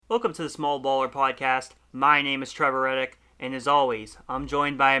Welcome to the Small Baller Podcast. My name is Trevor Reddick, and as always, I'm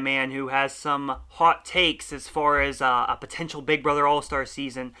joined by a man who has some hot takes as far as a potential Big Brother All-Star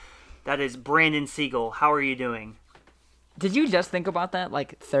season. That is Brandon Siegel. How are you doing? Did you just think about that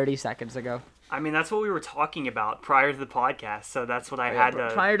like 30 seconds ago? I mean, that's what we were talking about prior to the podcast, so that's what I had to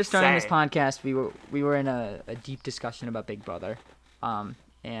Prior to starting say. this podcast, we were in a deep discussion about Big Brother.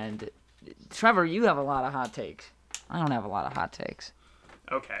 And Trevor, you have a lot of hot takes. I don't have a lot of hot takes.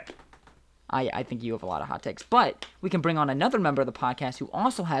 Okay. I think you have a lot of hot takes. But we can bring on another member of the podcast who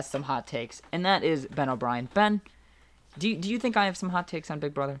also has some hot takes, and that is Ben O'Brien. Ben, do you think I have some hot takes on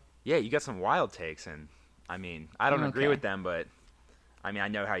Big Brother? Yeah, you got some wild takes, and I mean, I don't agree Okay. with them, but I mean, I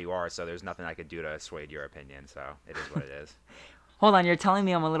know how you are, so there's nothing I could do to sway your opinion, so it is what it is. Hold on, you're telling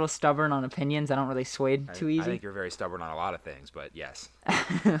me I'm a little stubborn on opinions? I don't really sway too easy? I think you're very stubborn on a lot of things, but yes.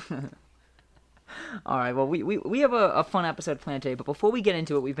 All right, well, we have a fun episode planned today, but before we get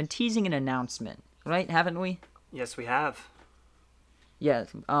into it, we've been teasing an announcement, right? Haven't we? Yes, we have. Yeah.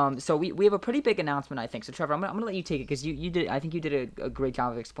 So we have a pretty big announcement, I think. So Trevor, I'm gonna let you take it because I think you did a great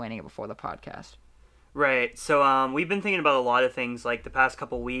job of explaining it before the podcast. Right. So we've been thinking about a lot of things like the past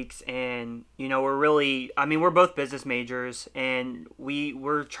couple weeks, and we're both business majors, and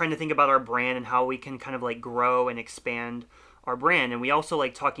we're trying to think about our brand and how we can kind of like grow and expand our brand, and we also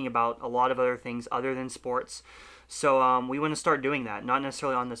like talking about a lot of other things other than sports. So we want to start doing that, not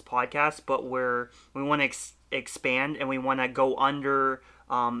necessarily on this podcast, but we want to expand, and we want to go under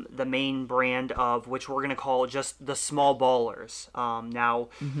the main brand of which we're going to call just the Small Ballers.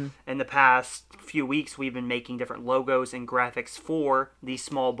 In the past few weeks, we've been making different logos and graphics for these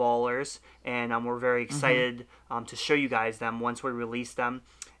Small Ballers, and we're very excited to show you guys them once we release them.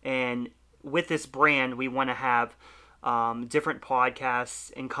 And with this brand, we want to have different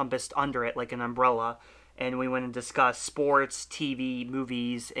podcasts encompassed under it, like an umbrella, and we want to discuss sports, TV,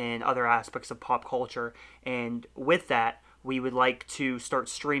 movies, and other aspects of pop culture. And with that, we would like to start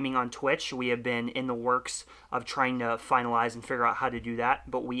streaming on Twitch. We have been in the works of trying to finalize and figure out how to do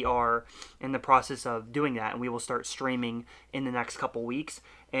that, but we are in the process of doing that, and we will start streaming in the next couple weeks.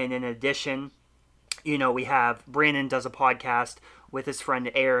 And in addition, we have Brandon does a podcast with his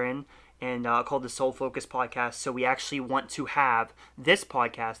friend Aaron, and called the Soul Focus Podcast. So we actually want to have this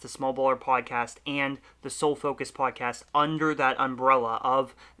podcast, the Small Baller Podcast, and the Soul Focus Podcast under that umbrella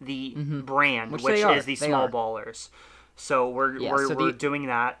of the brand, which is the Small Ballers. So we're doing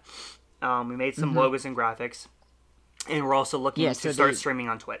that. We made some logos and graphics, and we're also looking to start streaming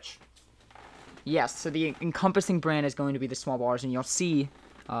on Twitch. Yes, so the encompassing brand is going to be the Small Ballers, and you'll see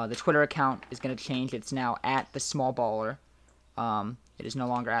the Twitter account is going to change. It's now at the Small Baller. It is no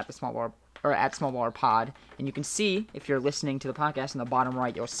longer at the Small Baller or at Small Baller Pod, and you can see if you're listening to the podcast in the bottom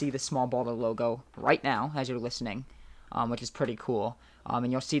right, you'll see the Small Baller logo right now as you're listening, which is pretty cool.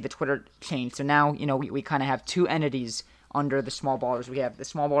 And you'll see the Twitter change. So now we kind of have two entities under the Small Ballers. We have the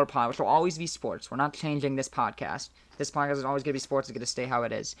Small Baller Pod, which will always be sports. We're not changing this podcast. This podcast is always going to be sports. It's going to stay how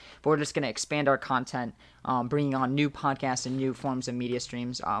it is. But we're just going to expand our content, bringing on new podcasts and new forms of media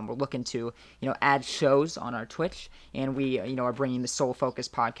streams. We're looking to, add shows on our Twitch, and we, are bringing the Soul Focus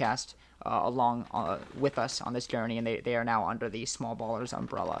podcast along with us on this journey, and they are now under the Small Ballers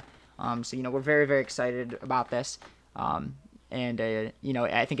umbrella. So we're very, very excited about this. And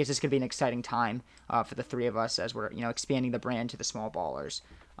I think it's just going to be an exciting time for the three of us as we're, expanding the brand to the Small Ballers.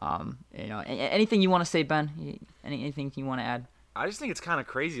 Anything you want to say, Ben? Anything you want to add? I just think it's kind of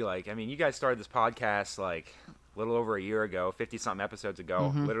crazy. Like, I mean, you guys started this podcast like a little over a year ago, 50-something episodes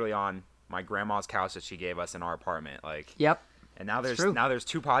ago, literally on my grandma's couch that she gave us in our apartment. Like, yep. And now there's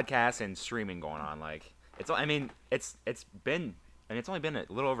two podcasts and streaming going on. Like, it's only been a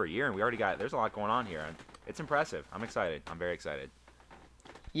little over a year, and there's a lot going on here. And it's impressive. I'm excited. I'm very excited.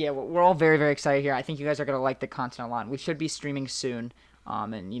 Yeah, we're all very, very excited here. I think you guys are going to like the content a lot. We should be streaming soon.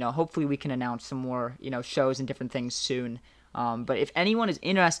 And hopefully we can announce some more, shows and different things soon. But if anyone is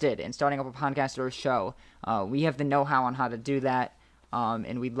interested in starting up a podcast or a show, we have the know-how on how to do that.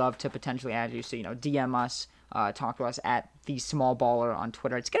 And we'd love to potentially add you. So, DM us, talk to us at The Small Baller on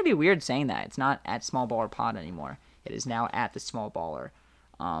Twitter. It's going to be weird saying that. It's not at Small Baller Pod anymore. It is now at The Small Baller.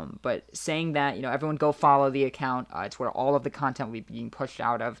 But saying that, everyone go follow the account. It's where all of the content will be being pushed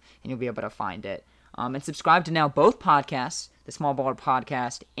out of, and you'll be able to find it. And subscribe to now both podcasts, the Small Baller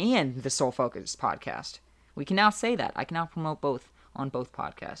Podcast and the Soul Focus Podcast. We can now say that. I can now promote both on both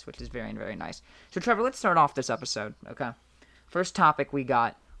podcasts, which is very, very nice. So, Trevor, let's start off this episode, okay? First topic we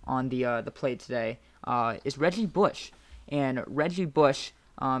got on the plate today is Reggie Bush. And Reggie Bush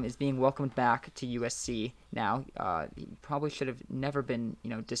is being welcomed back to USC now. He probably should have never been,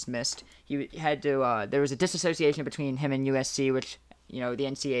 dismissed. He had to. There was a disassociation between him and USC, which the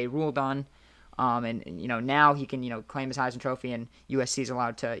NCAA ruled on. And now he can, claim his Heisman Trophy, and USC is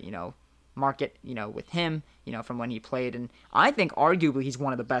allowed to, market, with him, from when he played. And I think arguably he's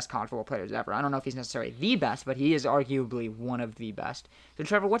one of the best college football players ever. I don't know if he's necessarily the best, but he is arguably one of the best. So,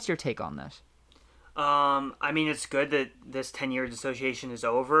 Trevor, what's your take on this? I mean, it's good that this 10-year association is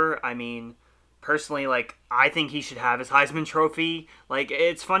over. I mean, personally, like, I think he should have his Heisman Trophy. Like,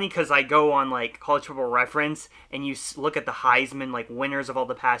 it's funny because I go on, like, College Football Reference, and you look at the Heisman, like, winners of all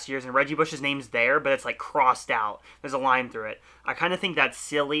the past years, and Reggie Bush's name's there, but it's, like, crossed out. There's a line through it. I kind of think that's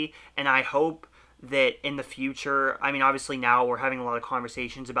silly, and I hope that in the future, I mean, obviously now we're having a lot of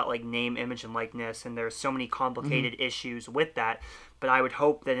conversations about, like, name, image, and likeness, and there's so many complicated issues with that, but I would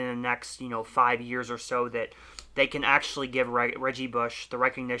hope that in the next, 5 years or so that they can actually give Reggie Bush the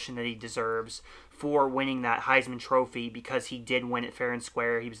recognition that he deserves for winning that Heisman Trophy, because he did win it fair and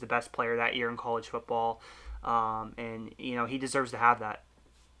square. He was the best player that year in college football, and, he deserves to have that.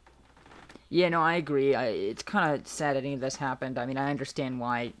 Yeah, no, I agree. It's kind of sad that any of this happened. I mean, I understand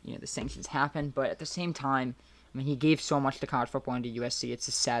why, the sanctions happened, but at the same time, I mean, he gave so much to college football and to USC. It's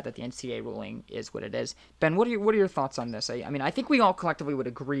just sad that the NCAA ruling is what it is. Ben, what are your thoughts on this? I mean, I think we all collectively would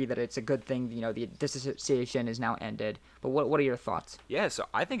agree that it's a good thing, this association is now ended. But what are your thoughts? Yeah, so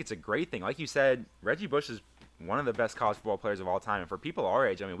I think it's a great thing. Like you said, Reggie Bush is one of the best college football players of all time. And for people our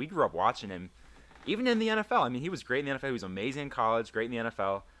age, I mean, we grew up watching him, even in the NFL. I mean, he was great in the NFL. He was amazing in college, great in the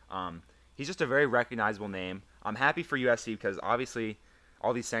NFL. He's just a very recognizable name. I'm happy for USC because obviously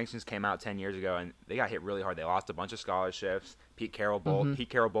all these sanctions came out 10 years ago, and they got hit really hard. They lost a bunch of scholarships. Pete Carroll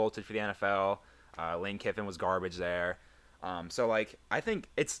bolted for the NFL. Lane Kiffin was garbage there. So, like, I think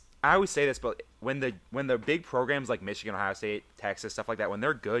I always say this, but when the big programs like Michigan, Ohio State, Texas, stuff like that, when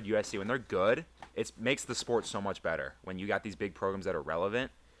they're good, USC, when they're good, it makes the sport so much better when you got these big programs that are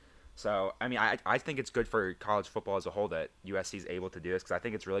relevant. So, I mean, I think it's good for college football as a whole that USC is able to do this, because I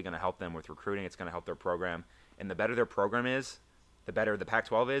think it's really going to help them with recruiting. It's going to help their program. And the better their program is, the better the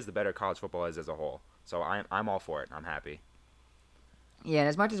Pac-12 is, the better college football is as a whole. So I'm all for it. I'm happy. Yeah, and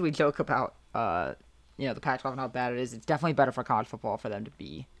as much as we joke about, the Pac-12 and how bad it is, it's definitely better for college football for them to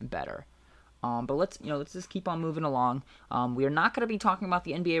be better. But let's just keep on moving along. We are not going to be talking about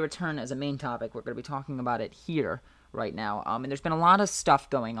the NBA return as a main topic. We're going to be talking about it here right now. And there's been a lot of stuff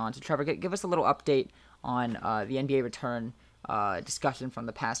going on. So, Trevor, give us a little update on the NBA return discussion from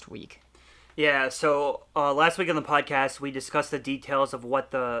the past week. Yeah, so last week on the podcast, we discussed the details of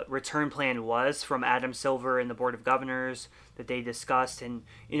what the return plan was from Adam Silver and the Board of Governors that they discussed. And,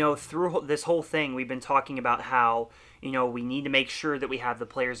 through this whole thing, we've been talking about how, we need to make sure that we have the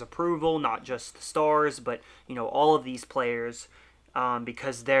players' approval, not just the stars, but, all of these players,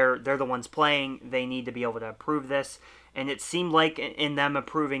 because they're the ones playing. They need to be able to approve this. And it seemed like in them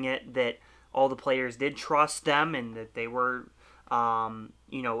approving it that all the players did trust them and that they were going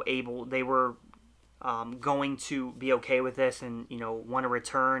to be okay with this and, want to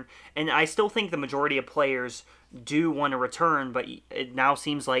return. And I still think the majority of players do want to return, but it now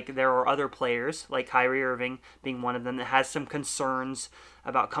seems like there are other players, like Kyrie Irving being one of them, that has some concerns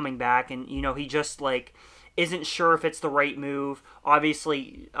about coming back. And, he just, isn't sure if it's the right move.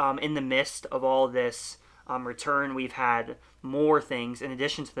 Obviously, in the midst of all this return, we've had more things in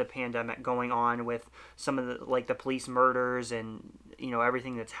addition to the pandemic going on with some of the police murders and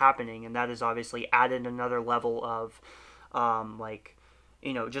everything that's happening, and that has obviously added another level of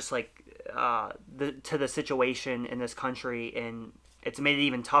to the situation in this country, and it's made it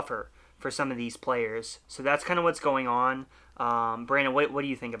even tougher for some of these players. So that's kind of what's going on. Brandon, what do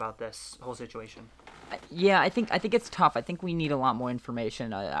you think about this whole situation? Yeah, I think it's tough. I think we need a lot more information.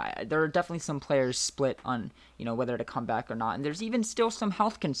 There are definitely some players split on whether to come back or not, and there's even still some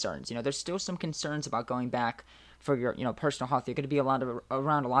health concerns. There's still some concerns about going back for your personal health. You're going to be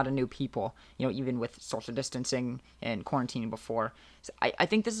around a lot of new people. Even with social distancing and quarantining before. So I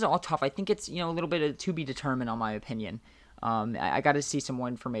think this is all tough. I think it's a little bit of to be determined, on my opinion. I got to see some more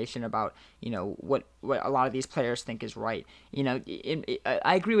information about, what a lot of these players think is right.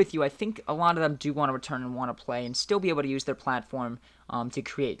 I agree with you. I think a lot of them do want to return and want to play and still be able to use their platform to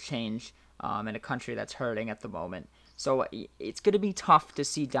create change in a country that's hurting at the moment. So it's going to be tough to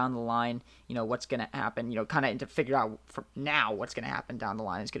see down the line, what's going to happen, kind of to figure out for now what's going to happen down the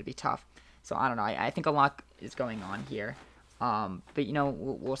line is going to be tough. So I don't know. I think a lot is going on here. But,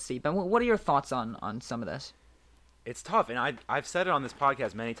 we'll see. But what are your thoughts on some of this? It's tough, and I've said it on this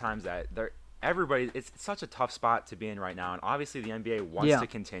podcast many times that it's such a tough spot to be in right now, and obviously the NBA wants to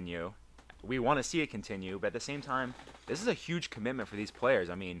continue. We want to see it continue, but at the same time, this is a huge commitment for these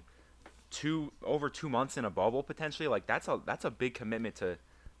players. I mean, over 2 months in a bubble potentially, that's a big commitment to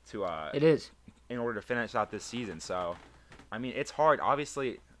it is in order to finish out this season. So I mean, it's hard.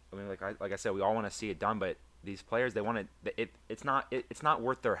 Obviously, I mean, like I said, we all want to see it done, but these players, they want to. It's not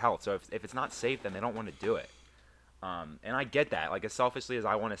worth their health. So if it's not safe, then they don't want to do it. And I get that. Like, as selfishly as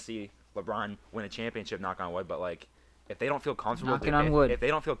I want to see LeBron win a championship, knock on wood, but like, if they don't feel comfortable, if they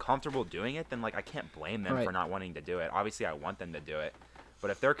don't feel comfortable doing it, then like I can't blame them for not wanting to do it. Obviously, I want them to do it, but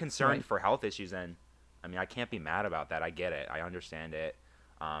if they're concerned for health issues, then I mean, I can't be mad about that. I get it. I understand it.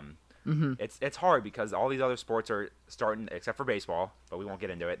 It's hard because all these other sports are starting, except for baseball, but we won't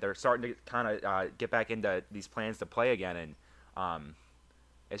get into it. They're starting to kind of get back into these plans to play again, and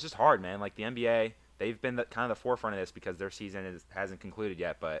it's just hard, man. Like the NBA, they've been kind of the forefront of this because their season hasn't concluded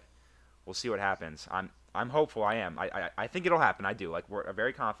yet, but we'll see what happens. I'm hopeful. I am. I think it'll happen. I do. Like, we're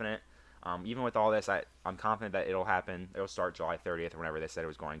very confident. Even with all this, I'm confident that it'll happen. It'll start July 30th or whenever they said it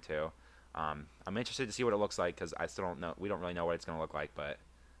was going to. I'm interested to see what it looks like because I still don't know. We don't really know what it's going to look like, but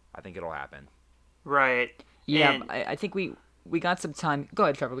I think it'll happen. Right. Yeah, and I think we got some time. Go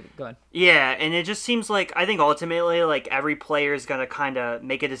ahead, Trevor. Go ahead. Yeah, and it just seems like I think ultimately like every player is gonna kind of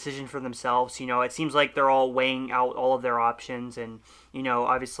make a decision for themselves. You know, it seems like they're all weighing out all of their options, and you know,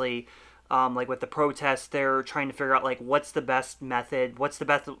 obviously, like with the protests, they're trying to figure out like what's the best method, what's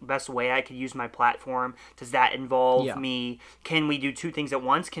the best way I could use my platform. Does that involve me? Can we do two things at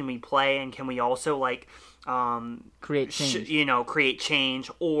once? Can we play and can we also like create change? Create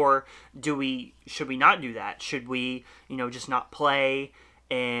change, or should we not do that? Should we just not play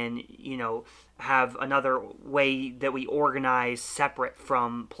and have another way that we organize separate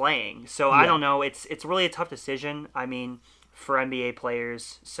from playing? So I don't know. It's really a tough decision. I mean, for NBA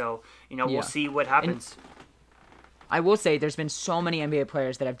players. So, we'll see what happens. And I will say there's been so many NBA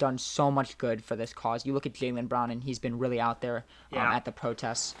players that have done so much good for this cause. You look at Jaylen Brown, and he's been really out there at the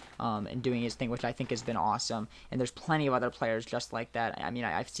protests and doing his thing, which I think has been awesome. And there's plenty of other players just like that. I mean,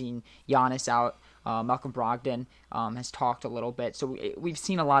 I've seen Giannis out. Malcolm Brogdon has talked a little bit. So we've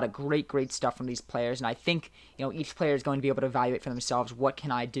seen a lot of great stuff from these players. And I think, each player is going to be able to evaluate for themselves, what can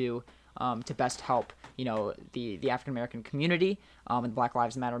I do to best help, the African-American community and the Black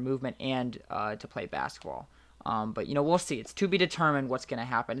Lives Matter movement and to play basketball. But, we'll see. It's to be determined what's going to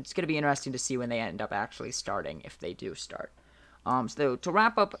happen. It's going to be interesting to see when they end up actually starting, if they do start. So to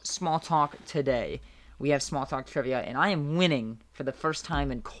wrap up Small Talk today, we have Small Talk Trivia, and I am winning for the first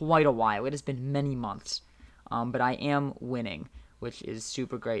time in quite a while. It has been many months, but I am winning, which is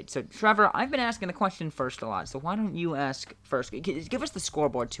super great. So, Trevor, I've been asking the question first a lot, so why don't you ask first? Give us the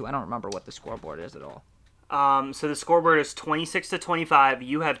scoreboard, too. I don't remember what the scoreboard is at all. So the scoreboard is 26-25.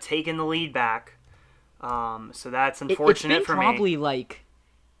 You have taken the lead back. So that's unfortunate for me.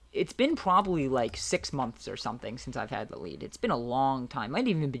 It's been probably like 6 months or something since I've had the lead. It's been a long time. Might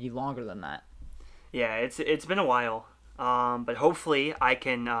even be longer than that. Yeah, it's been a while. But hopefully I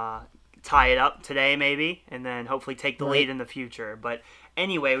can tie it up today maybe, and then hopefully take the lead in the future. But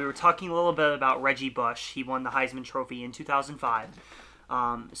anyway, we were talking a little bit about Reggie Bush. He won the Heisman Trophy in 2005.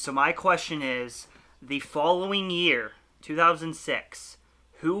 So my question is, the following year, 2006,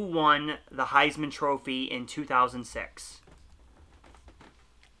 who won the Heisman Trophy in 2006?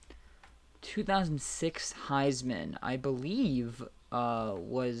 2006 Heisman, I believe,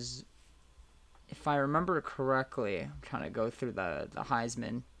 was, if I remember correctly, I'm trying to go through the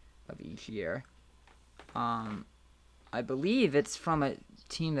Heisman of each year. I believe it's from a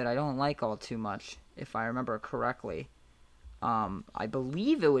team that I don't like all too much, if I remember correctly. I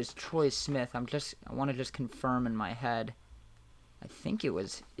believe it was Troy Smith. I want to just confirm in my head. I think it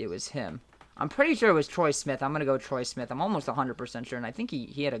was him. I'm pretty sure it was Troy Smith. I'm going to go Troy Smith. I'm almost 100% sure, and I think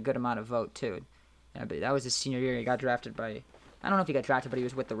he had a good amount of vote, too. Yeah, but that was his senior year. He got drafted by... I don't know if he got drafted, but he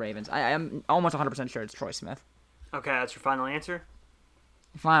was with the Ravens. I'm almost 100% sure it's Troy Smith. Okay, that's your final answer?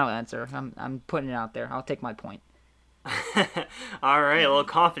 Final answer. I'm putting it out there. I'll take my point. All right, a little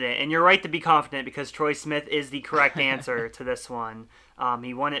confident. And you're right to be confident because Troy Smith is the correct answer to this one.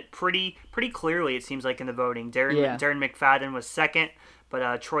 He won it pretty clearly, it seems like, in the voting. Darren McFadden was second,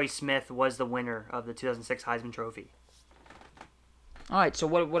 but Troy Smith was the winner of the 2006 Heisman Trophy. All right, so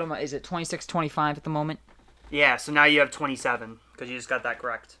what am I? Is it 26-25 at the moment? Yeah, so now you have 27 because you just got that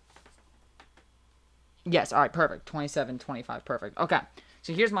correct. Yes, all right, perfect. 27-25, perfect. Okay,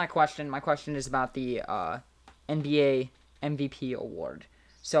 so here's my question. My question is about the NBA MVP award.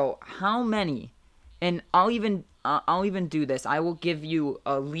 So how many, and I'll even do this. I will give you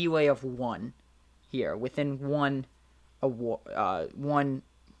a leeway of one here within one award, one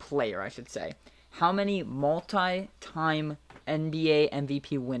player, I should say. How many multi-time NBA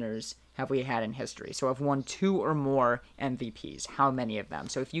MVP winners have we had in history? So I've won 2 or more MVPs. How many of them?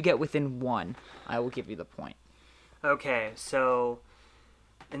 So if you get within one, I will give you the point. Okay, so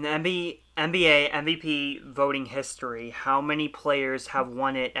In the NBA MVP voting history, how many players have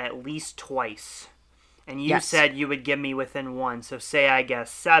won it at least twice? And you Yes. said you would give me within one. So say I guess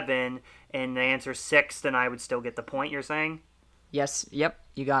 7, and the answer's 6, then I would still get the point, you're saying? Yes. Yep.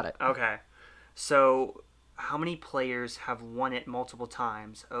 You got it. Okay. So how many players have won it multiple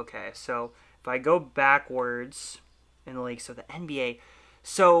times? Okay. So if I go backwards in the league, so the NBA.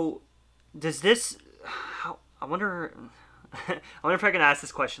 So does this? I wonder. I wonder if I can ask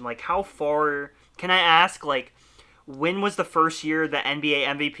this question. Like, how far can I ask? Like, when was the first year the NBA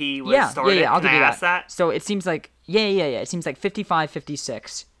MVP was started? Yeah. I'll Can give I you ask that? So it seems like yeah. It seems like 55,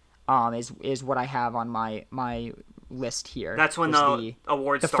 56 is what I have on my list here. That's when Was the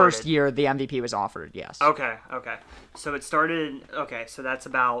award the started. first year the MVP was offered. Yes. Okay. So it started. Okay. So that's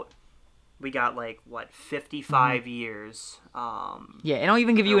about. We got like what 55 years. Yeah, and I'll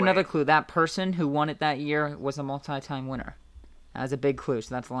even give you away. another clue. That person who won it that year was a multi-time winner. That was a big clue,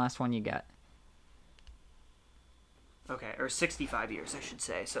 so that's the last one you get. Okay, or 65 years, I should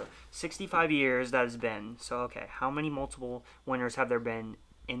say. So 65 years that has been. So okay, how many multiple winners have there been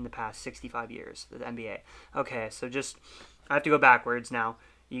in the past 65 years of the NBA? Okay, so just I have to go backwards now.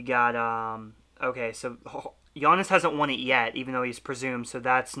 You got okay, so Giannis hasn't won it yet, even though he's presumed. So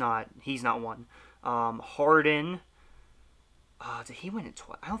he's not won. Harden. Did he win it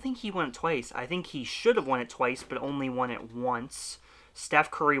twice? I don't think he won it twice. I think he should have won it twice, but only won it once.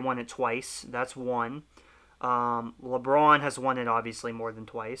 Steph Curry won it twice. That's one. LeBron has won it obviously more than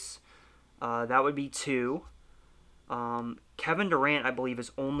twice. That would be 2. Kevin Durant, I believe,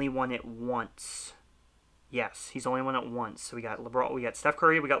 has only won it once. Yes, he's only won it once. So we got LeBron, we got Steph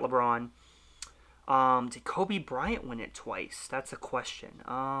Curry, we got LeBron. Did Kobe Bryant win it twice? That's a question.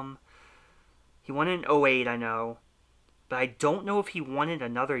 He won it in 08, I know. But I don't know if he won it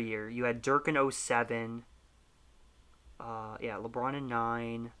another year. You had Dirk in 07. LeBron in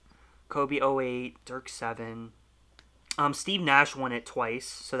 9. Kobe 08. Dirk 7. Steve Nash won it twice,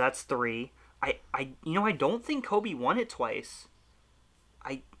 so that's 3. I don't think Kobe won it twice.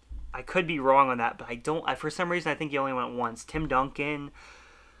 I could be wrong on that, but I don't. For some reason, I think he only won it once. Tim Duncan.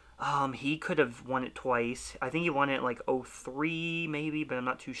 He could have won it twice. I think he won it like 03 maybe, but I'm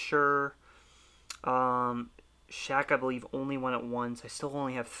not too sure. Shaq, I believe, only won it once. I still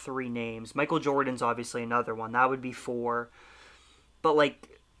only have 3 names. Michael Jordan's obviously another one. That would be 4. But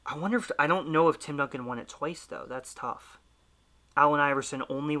like, I don't know if Tim Duncan won it twice though. That's tough. Allen Iverson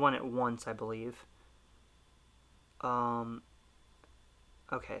only won it once, I believe.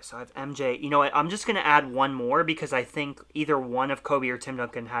 Okay, so I have MJ. You know what? I'm just going to add one more because I think either one of Kobe or Tim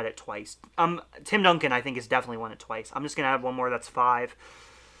Duncan had it twice. Tim Duncan, I think, has definitely won it twice. I'm just going to add one more. That's 5.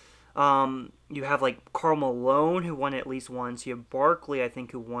 You have, like, Karl Malone, who won it at least once. You have Barkley, I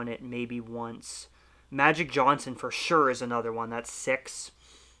think, who won it maybe once. Magic Johnson, for sure, is another one. That's 6.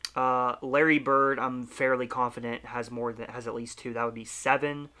 Larry Bird, I'm fairly confident, has at least 2. That would be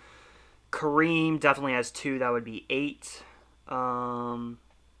 7. Kareem definitely has 2. That would be 8.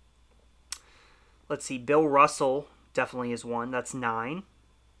 Let's see. Bill Russell definitely is 1. That's 9.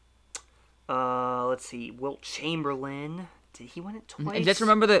 Let's see. Wilt Chamberlain. Did he win it twice? And just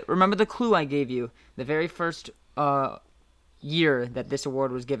remember the clue I gave you. The very first year that this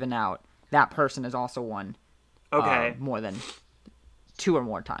award was given out, that person has also won. Okay. More than 2 or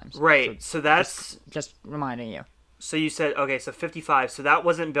more times. Right. So that's just reminding you. So you said okay. So 55. So that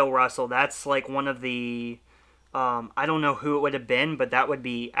wasn't Bill Russell. That's like one of the. I don't know who it would have been, but that would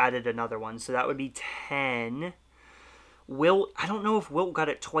be added another one. So that would be 10. I don't know if Wilt got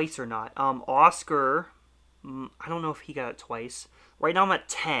it twice or not. Oscar, I don't know if he got it twice. Right now I'm at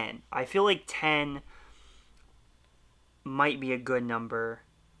 10. I feel like 10 might be a good number.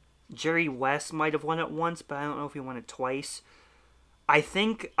 Jerry West might have won it once, but I don't know if he won it twice. I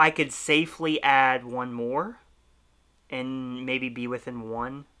think I could safely add one more and maybe be within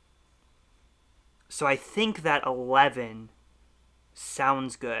 1. So I think that 11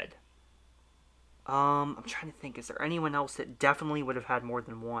 sounds good. I'm trying to think. Is there anyone else that definitely would have had more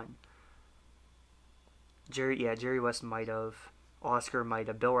than 1? Jerry West might have. Oscar might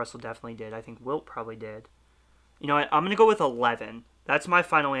have. Bill Russell definitely did. I think Wilt probably did. You know what? I'm going to go with 11. That's my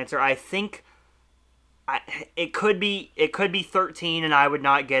final answer. I think it could be 13 and I would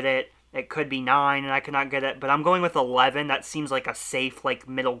not get it. It could be 9 and I could not get it, but I'm going with 11. That seems like a safe, like,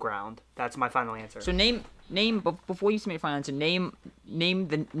 middle ground. That's my final answer. So name before you submit your final answer. Name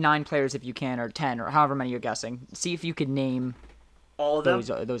the 9 players if you can, or 10, or however many you're guessing. See if you could name all of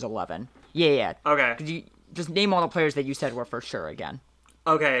them. Those 11. Yeah. Okay. Could you just name all the players that you said were for sure again?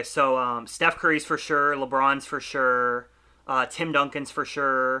 Okay, so Steph Curry's for sure, LeBron's for sure, Tim Duncan's for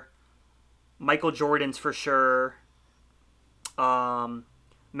sure, Michael Jordan's for sure.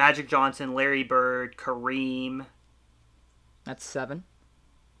 Magic Johnson, Larry Bird, Kareem, That's 7.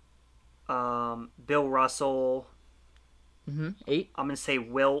 Bill Russell. 8. I'm gonna say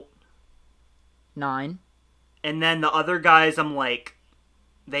Wilt. 9. And then the other guys, I'm like,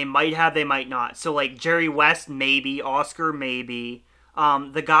 they might have, they might not. So like Jerry West, maybe. Oscar, maybe.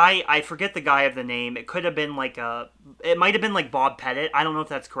 The guy, I forget the guy of the name. It could have been like it might have been like Bob Pettit. I don't know if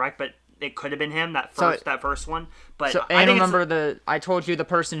that's correct, but it could have been him that first one. But So, I and think remember I told you the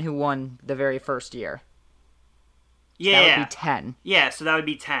person who won the very first year. yeah, That would be 10. yeah. So that would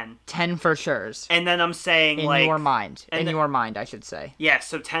be 10. 10 for sure's. And then I'm saying In like your mind. and In the- your mind, I should say. yeah.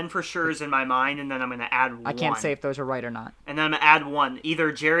 So 10 for sure is in my mind, and then I'm gonna add one. I can't say if those are right or not. And then I'm gonna add one.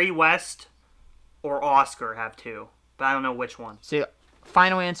 Either Jerry West or Oscar have 2, but I don't know which one. So,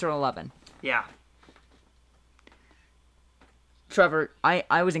 final answer 11. Yeah. Trevor,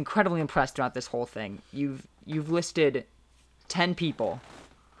 I was incredibly impressed throughout this whole thing. You've listed 10 people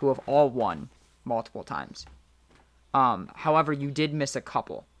who have all won multiple times. However, you did miss a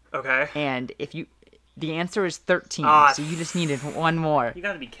couple. Okay. And the answer is 13, Ah, so you just needed one more You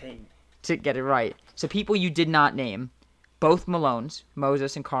gotta be kidding. to get it right. So people you did not name, both Malones,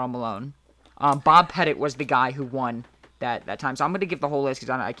 Moses and Karl Malone. Bob Pettit was the guy who won that time. So I'm going to give the whole list because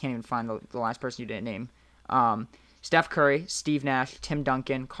I can't even find the last person you didn't name. Steph Curry, Steve Nash, Tim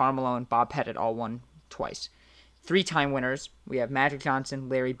Duncan, Karl Malone, Bob Pettit all won twice. 3-time winners, we have Magic Johnson,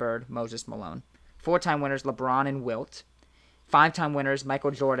 Larry Bird, Moses Malone. 4-time winners, LeBron and Wilt. 5-time winners,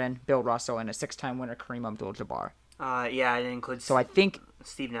 Michael Jordan, Bill Russell, and a 6-time winner, Kareem Abdul-Jabbar. Yeah, I didn't include So I think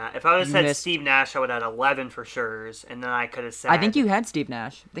Steve Nash. If I would have said missed- Steve Nash, I would have had 11 for sure's, and then I could have said... you had Steve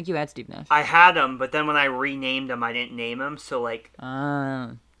Nash. I had him, but then when I renamed him, I didn't name him, so like... Uh,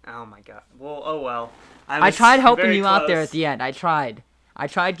 Oh my god. Well, oh well. I was tried helping very you out there close. at the end. I tried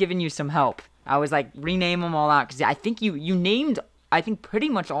giving you some help. I was like, rename them all out because I think you named, I think pretty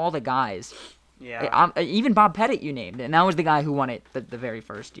much all the guys. Yeah. Even Bob Pettit you named, and that was the guy who won it the very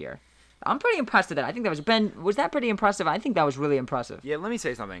first year. I'm pretty impressed with that. I think that was Ben. Was that pretty impressive? I think that was really impressive. Yeah, let me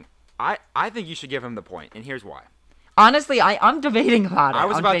say something. I think you should give him the point, and here's why. Honestly, I'm debating about it. I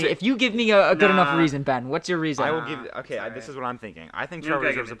was I'm about thinking, to- if you give me a good enough Nah. reason, Ben, what's your reason? I will give. Okay, sorry. this is what I'm thinking. I think You Trevor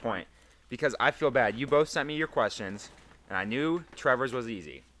gotta deserves give a me a point because I feel bad. You both sent me your questions, and I knew Trevor's was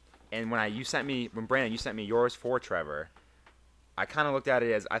easy. And when Brandon, you sent me yours for Trevor, I kind of looked at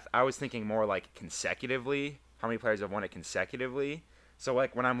it as I was thinking more like consecutively. How many players have won it consecutively? So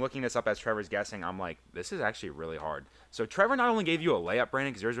like when I'm looking this up as Trevor's guessing, I'm like, this is actually really hard. So Trevor not only gave you a layup,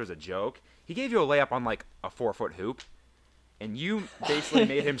 Brandon, because yours was a joke. He gave you a layup on like a 4-foot hoop, and you basically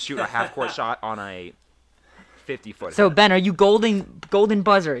made him shoot a half-court shot on a 50-foot. So Ben, are you golden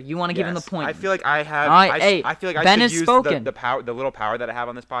buzzer? You want to give him the Yes. point? I feel like I have. All right, I feel like I Ben should has use spoken. the power, the little power that I have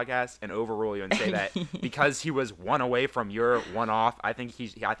on this podcast, and overrule you and say that because he was one away from your one off. I think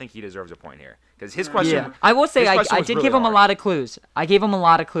he deserves a point here because his question. Yeah, I will say his I question did was give really him a hard. lot of clues. I gave him a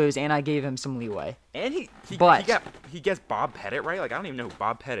lot of clues, and I gave him some leeway. And But- he gets Bob Pettit right. Like I don't even know who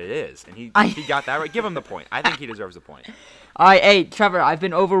Bob Pettit is, and he I- got that right. Give him the point. I think he deserves a point. All right, hey Trevor, I've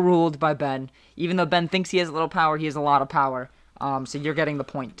been overruled by Ben. Even though Ben thinks he has a little power, he has a lot of power. So you're getting the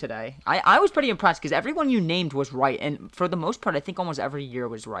point today. I was pretty impressed because everyone you named was right, and for the most part, I think almost every year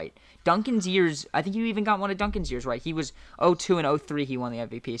was right. Duncan's years, I think you even got one of Duncan's years right. He was 02 and 03, he won the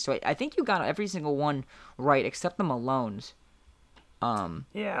MVP. So I think you got every single one right except the Malones.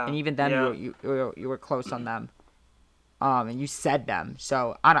 Yeah. And even then, yeah. you were close on them. And you said them.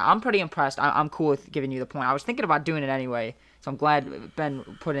 So I'm pretty impressed. I'm cool with giving you the point. I was thinking about doing it anyway, so I'm glad Ben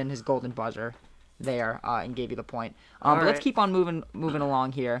put in his golden buzzer there and gave you the point. But let's right. keep on moving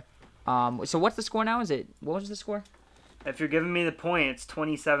along here. So what's the score now? What was the score? If you're giving me the point, it's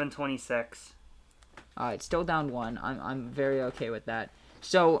 27-26. It's still down 1. I'm very okay with that.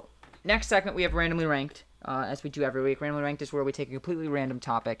 So next segment we have randomly ranked. As we do every week. Randomly ranked is where we take a completely random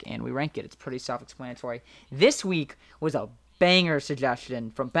topic and we rank it. It's pretty self-explanatory. This week was a banger suggestion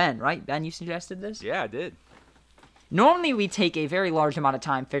from Ben, right? Ben, you suggested this? Yeah, I did. Normally we take a very large amount of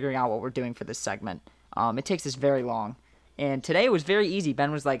time figuring out what we're doing for this segment. It takes us very long. And today it was very easy.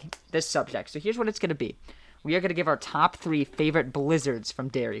 Ben was like, this subject. So here's what it's going to be. We are going to give our top 3 favorite blizzards from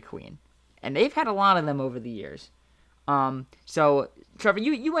Dairy Queen. And they've had a lot of them over the years. So, Trevor,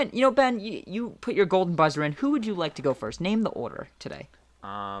 you went, Ben, you put your golden buzzer in. Who would you like to go first? Name the order today.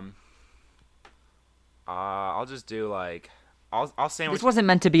 I'll just do like I'll sandwich. This wasn't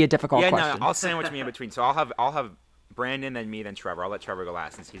meant to be a difficult Yeah, question. no, I'll sandwich me in between. So I'll have Brandon, then me, then Trevor. I'll let Trevor go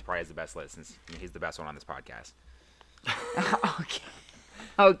last since he probably has the best list since he's the best one on this podcast.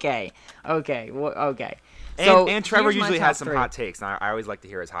 Okay. Okay. So And Trevor here's my usually top has some 3. hot takes, and I always like to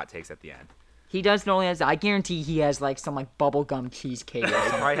hear his hot takes at the end. He does normally has. I guarantee he has like some like bubblegum cheesecake. He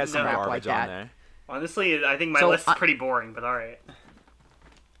probably has some No. garbage like on that. there. Honestly, I think my So, list is pretty boring, but all right.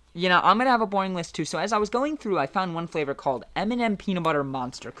 You know, I'm gonna have a boring list too. So as I was going through, I found one flavor called M&M Peanut Butter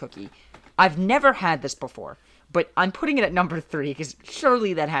Monster Cookie. I've never had this before, but I'm putting it at number 3 because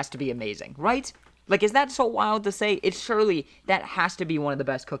surely that has to be amazing, right? Like, is that so wild to say? It's surely that has to be one of the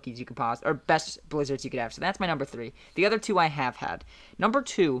best cookies you could or best blizzards you could have. So that's my number 3. The other 2 I have had. Number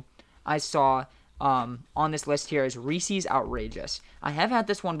 2, I saw on this list here is Reese's Outrageous. I have had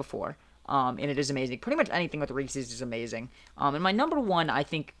this one before. And it is amazing. Pretty much anything with Reese's is amazing. And my number 1, I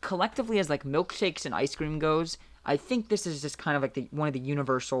think, collectively as like milkshakes and ice cream goes, I think this is just kind of like one of the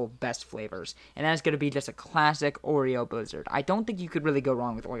universal best flavors. And that is going to be just a classic Oreo Blizzard. I don't think you could really go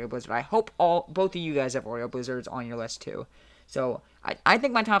wrong with Oreo Blizzard. I hope both of you guys have Oreo Blizzards on your list too. So I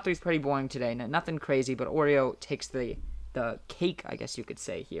think my top 3 is pretty boring today. Nothing crazy, but Oreo takes the cake, I guess you could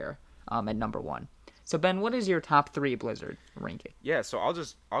say here, at number 1. So Ben, what is your top 3 Blizzard ranking? Yeah, so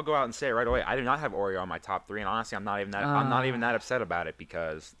I'll go out and say it right away. I do not have Oreo on my top 3, and honestly, I'm not even that upset about it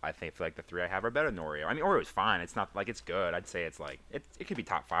because I feel like the 3 I have are better than Oreo. I mean, Oreo is fine. It's not like it's good. I'd say it's like it could be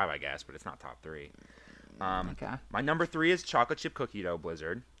top 5, I guess, but it's not top 3. Okay. My number 3 is chocolate chip cookie dough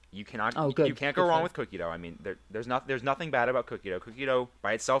Blizzard. You cannot good. you can't Good go wrong flavor. with cookie dough. I mean, there's nothing bad about cookie dough. Cookie dough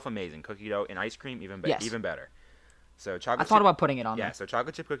by itself amazing. Cookie dough and ice cream even Yes. even better. So I chocolate. thought about putting it on Yeah, there. so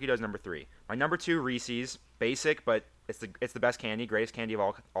chocolate chip cookie dough is number 3. My number 2, Reese's. Basic, but it's the best candy, greatest candy of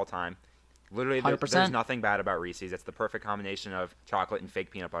all time. Literally, 100%. there's nothing bad about Reese's. It's the perfect combination of chocolate and fake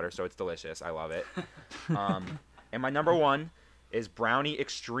peanut butter, so it's delicious. I love it. And my number 1 is Brownie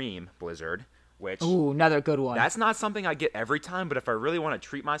Extreme Blizzard, which Ooh, another good one. that's not something I get every time. But if I really want to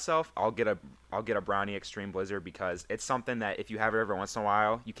treat myself, I'll get a Brownie Extreme Blizzard because it's something that if you have it every once in a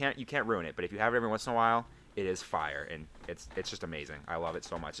while, you can't ruin it. But if you have it every once in a while, it is fire, and it's just amazing. I love it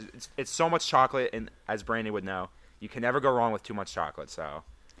so much. It's so much chocolate, and as Brandon would know, you can never go wrong with too much chocolate. So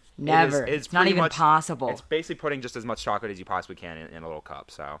Never. It's not pretty even much- possible. It's basically putting just as much chocolate as you possibly can in a little cup.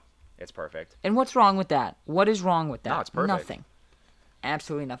 So it's perfect. And what's wrong with that? What is wrong with that? No, it's perfect. Nothing.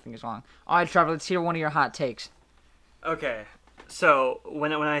 Absolutely nothing is wrong. All right, Trevor, let's hear one of your hot takes. Okay, so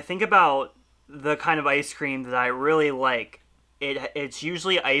when I think about the kind of ice cream that I really like, it's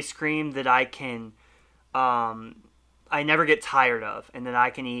usually ice cream that I can, I never get tired of, and that I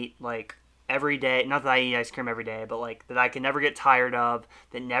can eat like every day. Not that I eat ice cream every day, but like that I can never get tired of.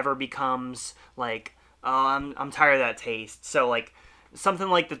 That never becomes like, oh, I'm tired of that taste. So like something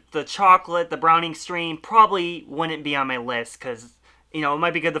like the chocolate, the brownie extreme probably wouldn't be on my list because, you know, it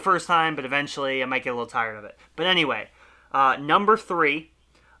might be good the first time, but eventually I might get a little tired of it. But anyway, number 3,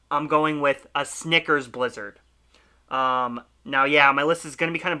 I'm going with a Snickers Blizzard. Now, yeah, my list is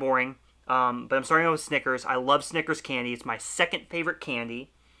going to be kind of boring, but I'm starting out with Snickers. I love Snickers candy. It's my second favorite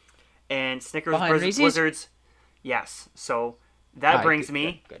candy. And Snickers Behind Reese's? Blizzards, yes. So that Alright, brings good,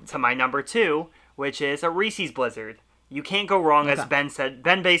 me good. to my number 2, which is a Reese's Blizzard. You can't go wrong, as Okay. Ben said.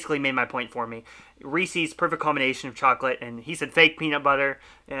 Ben basically made my point for me. Reese's, perfect combination of chocolate, and he said fake peanut butter.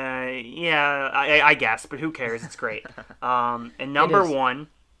 Yeah, I guess, but who cares? It's great. And number is. 1,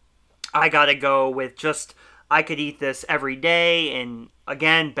 I gotta go with just, I could eat this every day, and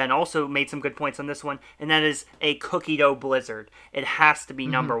again, Ben also made some good points on this one, and that is a cookie dough Blizzard. It has to be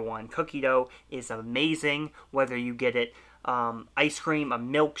number 1. Cookie dough is amazing, whether you get it ice cream, a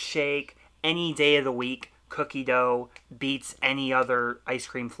milkshake, any day of the week. Cookie dough beats any other ice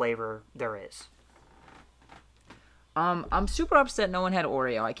cream flavor there is. I'm super upset no one had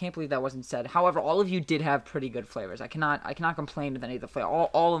Oreo. I can't believe that wasn't said. However, all of you did have pretty good flavors. I cannot complain with any of the flavors.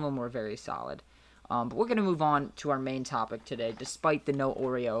 All of them were very solid. But we're gonna move on to our main topic today, despite the no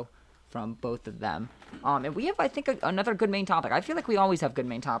Oreo from both of them. And we have, I think, another good main topic. I feel like we always have good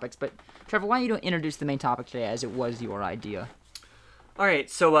main topics, but Trevor, why don't you introduce the main topic today, as it was your idea? All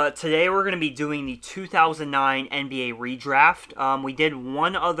right, so today we're going to be doing the 2009 NBA redraft. We did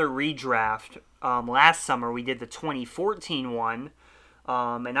one other redraft last summer. We did the 2014 one,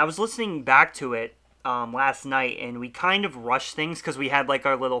 and I was listening back to it last night, and we kind of rushed things because we had like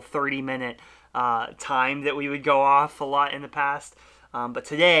our little 30-minute time that we would go off a lot in the past. But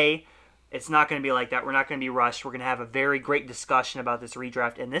today, it's not going to be like that. We're not going to be rushed. We're going to have a very great discussion about this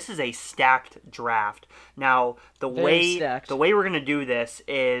redraft, and this is a stacked draft. Now, the way we're going to do this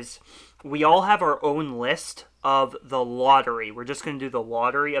is we all have our own list of the lottery. We're just going to do the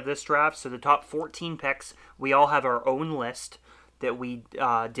lottery of this draft. So the top 14 picks, we all have our own list that we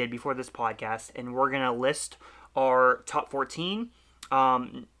did before this podcast, and we're going to list our top 14.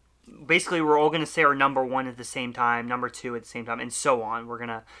 Basically, we're all going to say our number 1 at the same time, number 2 at the same time, and so on. We're going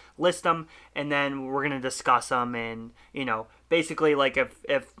to list them, and then we're going to discuss them, and, you know, basically, like,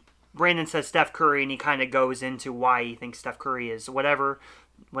 if Brandon says Steph Curry, and he kind of goes into why he thinks Steph Curry is whatever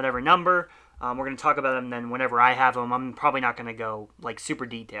number. We're going to talk about him then whenever I have him. I'm probably not going to go like super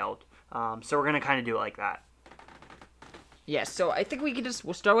detailed. So we're going to kind of do it like that. Yeah, so I think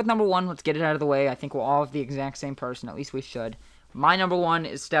we'll start with number 1. Let's get it out of the way. I think we'll all have the exact same person. At least we should. My number 1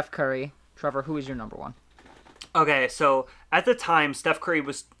 is Steph Curry. Trevor, who is your number 1? Okay, so at the time, Steph Curry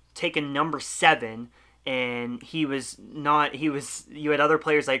was taken number 7, and you had other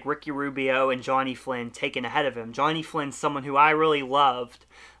players like Ricky Rubio and Johnny Flynn taken ahead of him. Johnny Flynn's someone who I really loved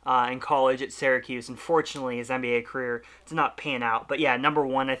in college at Syracuse. Unfortunately, his NBA career did not pan out. But yeah, number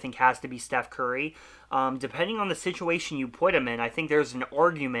 1 I think has to be Steph Curry. Depending on the situation you put him in, I think there's an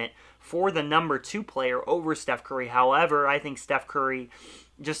argument for the number 2 player over Steph Curry. However, I think Steph Curry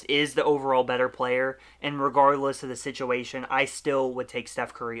just is the overall better player, and regardless of the situation, I still would take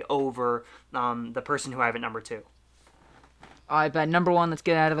Steph Curry over the person who I have at number 2. All right, Ben, number 1, let's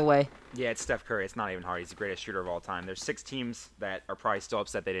get it out of the way. Yeah, it's Steph Curry. It's not even hard. He's the greatest shooter of all time. There's 6 teams that are probably still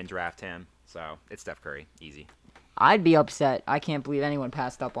upset they didn't draft him, so it's Steph Curry. Easy. I'd be upset. I can't believe anyone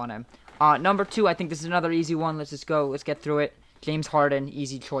passed up on him. Number 2, I think this is another easy one. Let's just go. Let's get through it. James Harden,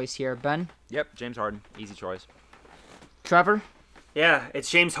 easy choice here. Ben? Yep, James Harden. Easy choice. Trevor? Yeah,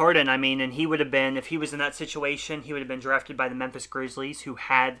 it's James Harden. I mean, and he would have been, if he was in that situation, he would have been drafted by the Memphis Grizzlies, who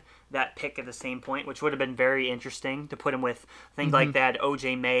had that pick at the same point, which would have been very interesting to put him with things like that.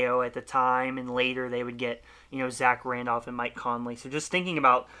 O.J. Mayo at the time, and later they would get, Zach Randolph and Mike Conley. So just thinking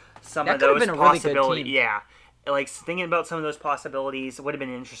about some that of those been a really good possibilities. team. Yeah. Like, thinking about some of those possibilities would have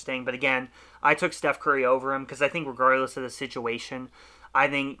been interesting. But again, I took Steph Curry over him because I think regardless of the situation, I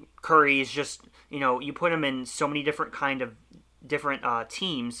think Curry is just, you put him in so many different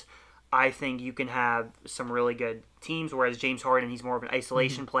teams, I think you can have some really good teams, whereas James Harden, he's more of an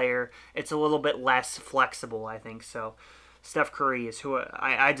isolation player. It's a little bit less flexible, I think. So Steph Curry is who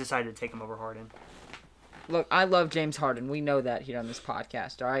I decided to take him over Harden. Look, I love James Harden. We know that here on this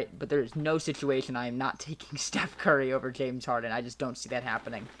podcast, all right? But there is no situation I am not taking Steph Curry over James Harden. I just don't see that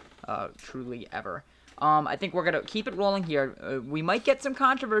happening truly ever. I think we're going to keep it rolling here. We might get some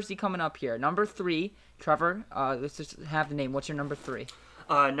controversy coming up here. Number 3, Trevor, let's just have the name. What's your number 3?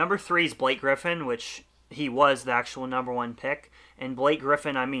 Number 3 is Blake Griffin, which he was the actual number 1 pick. And Blake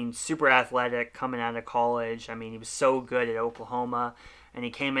Griffin, I mean, super athletic coming out of college. I mean, he was so good at Oklahoma. And he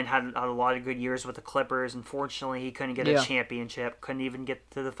came in, had a lot of good years with the Clippers. Unfortunately, he couldn't get a championship. Couldn't even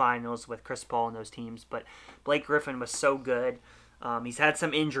get to the finals with Chris Paul and those teams. But Blake Griffin was so good. He's had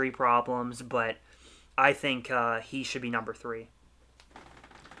some injury problems, but I think he should be number 3.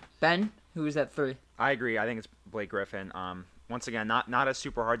 Ben, who is that 3? I agree. I think it's Blake Griffin. Once again, not a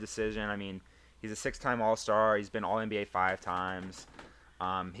super hard decision. I mean, he's a 6-time All-Star. He's been All-NBA 5 times.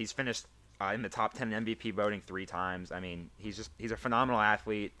 He's finished in the top 10 MVP voting 3 times. I mean, he's a phenomenal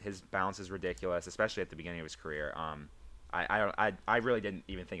athlete. His balance is ridiculous, especially at the beginning of his career. I really didn't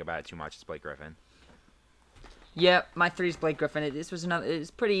even think about it too much. It's Blake Griffin. Yeah, my 3 is Blake Griffin. It's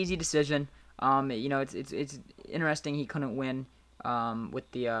a pretty easy decision. It's interesting he couldn't win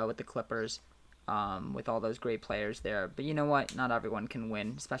with the Clippers, with all those great players there. But you know what? Not everyone can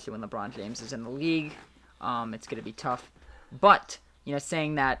win, especially when LeBron James is in the league. It's gonna be tough. But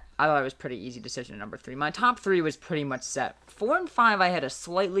saying that, I thought it was a pretty easy decision at number 3. My top 3 was pretty much set. 4 and 5, I had a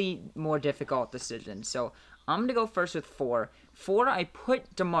slightly more difficult decision. So I'm going to go first with 4. 4, I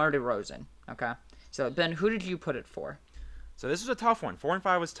put DeMar DeRozan. Okay? So, Ben, who did you put it for? So this was a tough one. 4 and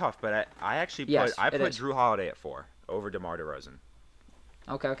 5 was tough, but I actually put Drew Holiday at 4 over DeMar DeRozan.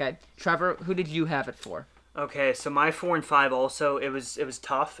 Okay. Trevor, who did you have it for? Okay, so my 4 and 5 also, it was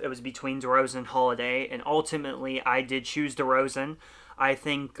tough. It was between DeRozan and Holiday, and ultimately I did choose DeRozan. I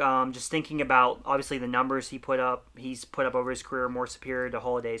think just thinking about, obviously, the numbers he's put up over his career more superior to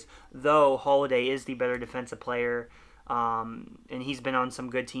Holiday's, though Holiday is the better defensive player, and he's been on some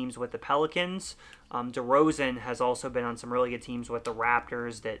good teams with the Pelicans. DeRozan has also been on some really good teams with the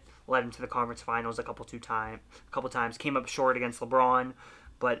Raptors that led him to the conference finals a couple times, came up short against LeBron,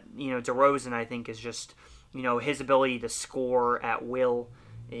 but, DeRozan, I think, is just... his ability to score at will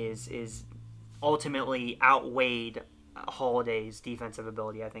is ultimately outweighed Holiday's defensive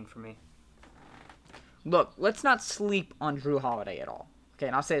ability, I think, for me. Look, let's not sleep on Drew Holiday at all. Okay,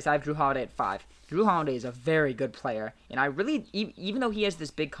 and I'll say this, I have Drew Holiday at 5. Drew Holiday is a very good player, and I really, even though he has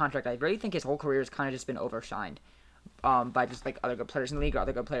this big contract, I really think his whole career has kind of just been overshined by just like other good players in the league or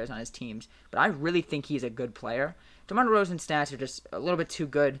other good players on his teams. But I really think he's a good player. DeMar DeRozan's stats are just a little bit too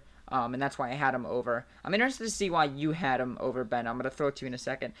good. And that's why I had him over. I'm interested to see why you had him over, Ben. I'm going to throw it to you in a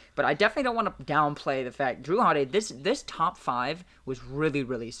second. But I definitely don't want to downplay the fact Drew Holiday, this top 5 was really,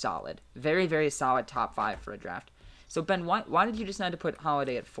 really solid. Very, very solid top 5 for a draft. So Ben, why did you decide to put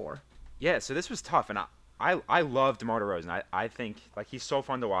Holiday at 4? Yeah, so this was tough, and I love DeMar DeRozan. I think like he's so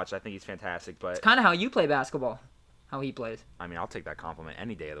fun to watch. I think he's fantastic. But It's kind of how you play basketball, how he plays. I mean, I'll take that compliment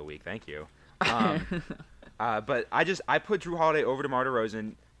any day of the week. Thank you. But I put Drew Holiday over DeMar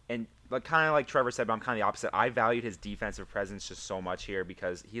DeRozan, and like kind of like Trevor said, but I'm kind of the opposite. I valued his defensive presence just so much here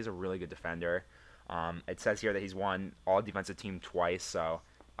because he is a really good defender. It says here that he's won All Defensive Team twice, so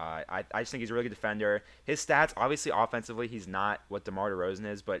I just think he's a really good defender. His stats, obviously offensively, he's not what DeMar DeRozan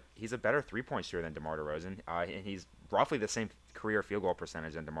is, but he's a better three-point shooter than DeMar DeRozan, and he's roughly the same career field goal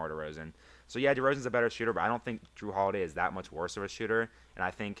percentage than DeMar DeRozan. So yeah, DeRozan's a better shooter, but I don't think Drew Holiday is that much worse of a shooter, and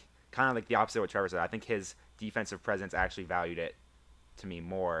I think kind of like the opposite of what Trevor said. I think his defensive presence actually valued it to me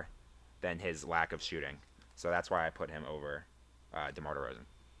more than his lack of shooting. So that's why I put him over DeMar DeRozan.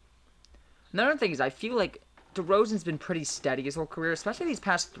 Another thing is I feel like DeRozan's been pretty steady his whole career, especially these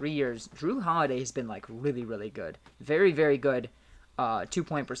past 3 years. Drew Holiday has been like really, really good, very, very good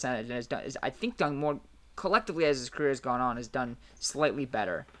 2-point percentage, and I think done more collectively as his career has gone on, has done slightly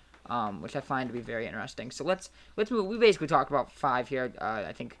better, which I find to be very interesting. So let's move. We basically talked about 5 here.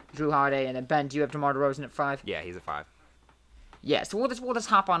 I think Drew Holiday, and then Ben, do you have DeMar DeRozan at 5? Yeah, he's a 5. Yeah, so we'll just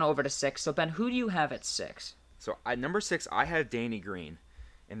hop on over to 6. So Ben, who do you have at 6? So at number 6, I have Danny Green.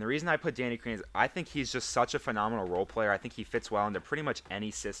 And the reason I put Danny Green is I think he's just such a phenomenal role player. I think he fits well into pretty much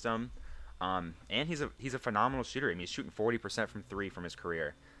any system. And he's a phenomenal shooter. I mean, he's shooting 40% from 3 from his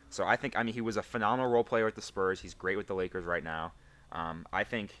career. So I think, he was a phenomenal role player with the Spurs. He's great with the Lakers right now. I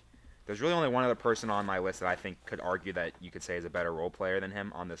think there's really only one other person on my list that I think could argue that you could say is a better role player than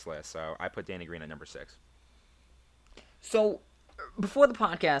him on this list. So I put Danny Green at number 6. So before the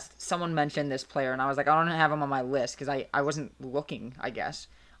podcast, someone mentioned this player, and I was like, I don't have him on my list because I wasn't looking, I guess.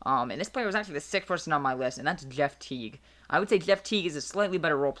 And this player was actually the 6th person on my list, and that's Jeff Teague. I would say Jeff Teague is a slightly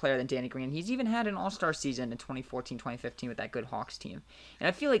better role player than Danny Green. He's even had an all-star season in 2014-2015 with that good Hawks team. And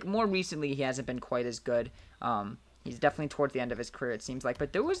I feel like more recently he hasn't been quite as good. He's definitely towards the end of his career, it seems like.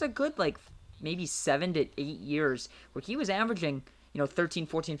 But there was a good, maybe 7 to 8 years where he was averaging 13,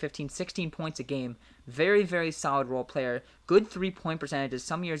 14, 15, 16 points a game. Very, very solid role player. Good 3-point percentages.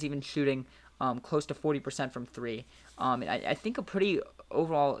 Some years even shooting close to 40% from 3. I think a pretty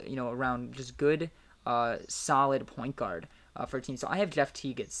overall, around just good, solid point guard for a team. So I have Jeff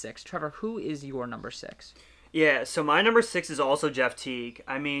Teague at 6. Trevor, who is your number 6? Yeah, so my number 6 is also Jeff Teague.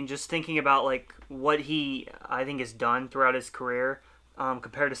 I mean, just thinking about what he, I think, has done throughout his career.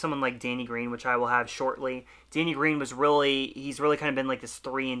 Compared to someone like Danny Green, which I will have shortly. Danny Green he's really kind of been like this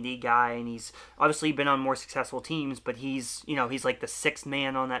 3-and-D guy, and he's obviously been on more successful teams, but he's like the 6th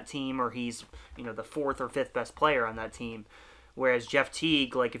man on that team, or he's, the 4th or 5th best player on that team. Whereas Jeff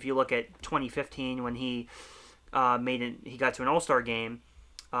Teague, if you look at 2015 when he he got to an All-Star game,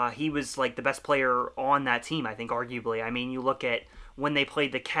 he was the best player on that team, I think, arguably. I mean, you look at when they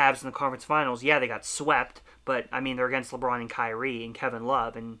played the Cavs in the conference finals, yeah, they got swept, but I mean, they're against LeBron and Kyrie and Kevin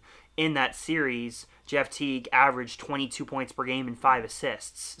Love, and in that series, Jeff Teague averaged 22 points per game and 5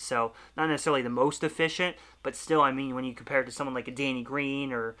 assists. So not necessarily the most efficient, but still, I mean, when you compare it to someone like a Danny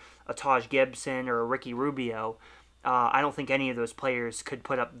Green or a Taj Gibson or a Ricky Rubio, I don't think any of those players could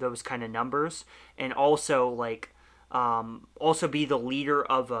put up those kind of numbers, and also also be the leader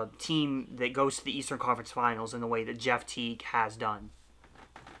of a team that goes to the Eastern Conference Finals in the way that Jeff Teague has done.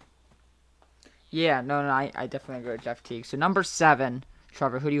 Yeah, no, I definitely agree with Jeff Teague. So number 7,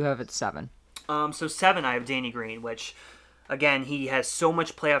 Trevor, who do you have at 7? So 7, I have Danny Green, which, again, he has so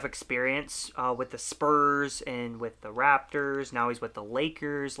much playoff experience with the Spurs and with the Raptors. Now he's with the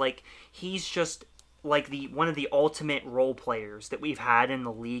Lakers. He's just one of the ultimate role players that we've had in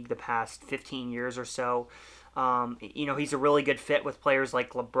the league the past 15 years or so. He's a really good fit with players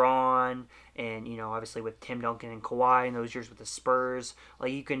like LeBron and, obviously with Tim Duncan and Kawhi in those years with the Spurs.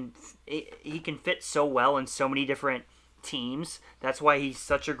 He can fit so well in so many different teams. That's why he's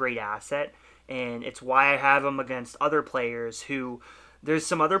such a great asset. And it's why I have him against other players there's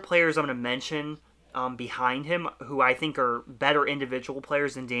some other players I'm going to mention behind him who I think are better individual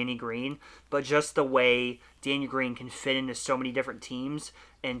players than Danny Green, but just the way Danny Green can fit into so many different teams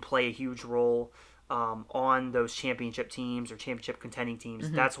and play a huge role on those championship teams or championship contending teams.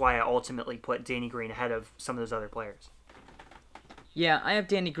 Mm-hmm. That's why I ultimately put Danny Green ahead of some of those other players. Yeah, I have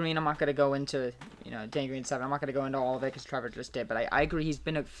Danny Green. I'm not going to go into, Danny Green 7. I'm not going to go into all of it because Trevor just did, but I agree he's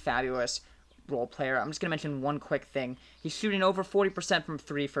been a fabulous role player. I'm just going to mention one quick thing. He's shooting over 40% from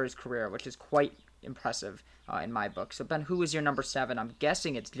 3 for his career, which is quite impressive in my book. So, Ben, who is your number 7? I'm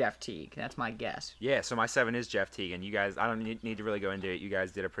guessing it's Jeff Teague. That's my guess. Yeah, so my 7 is Jeff Teague, and you guys, I don't need to really go into it. You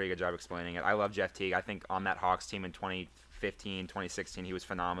guys did a pretty good job explaining it. I love Jeff Teague. I think on that Hawks team in 2015, 2016, he was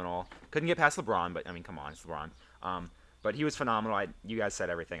phenomenal. Couldn't get past LeBron, but I mean, come on, it's LeBron. But he was phenomenal. You guys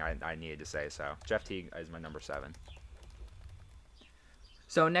said everything I needed to say. So Jeff Teague is my number 7.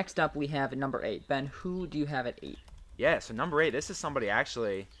 So next up we have at number 8. Ben, who do you have at 8? Yeah, so number 8, this is somebody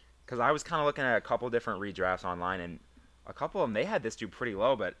actually, because I was kind of looking at a couple different redrafts online, and a couple of them, they had this dude pretty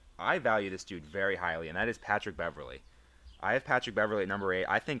low, but I value this dude very highly, and that is Patrick Beverley. I have Patrick Beverley at number 8.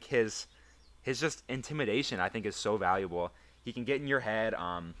 I think his just intimidation, I think, is so valuable. He can get in your head.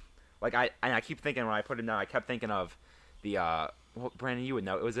 I keep thinking when I put him down, I kept thinking of the well, Brandon, you would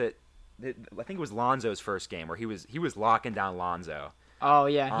know. I think it was Lonzo's first game where he was locking down Lonzo. Oh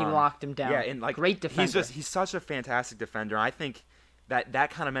yeah, he locked him down. Yeah, and great defender. He's such a fantastic defender. I think that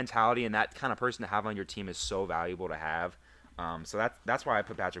kind of mentality and that kind of person to have on your team is so valuable to have. So that's why I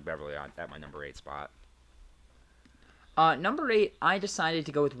put Patrick Beverley at my number 8 spot. Number 8, I decided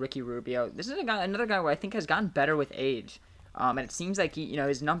to go with Ricky Rubio. This is another guy who I think has gotten better with age. And it seems like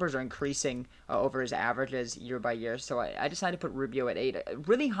his numbers are increasing over his averages year by year. So I decided to put Rubio at 8. A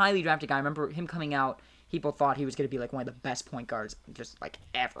really highly drafted guy. I remember him coming out. People thought he was going to be like one of the best point guards just like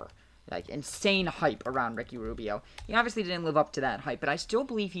ever. Like insane hype around Ricky Rubio. He obviously didn't live up to that hype, but I still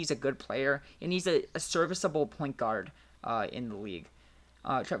believe he's a good player and he's a serviceable point guard in the league.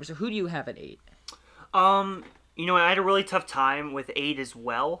 Trevor, so who do you have at 8? I had a really tough time with 8 as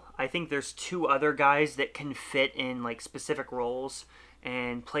well. I think there's 2 other guys that can fit in like specific roles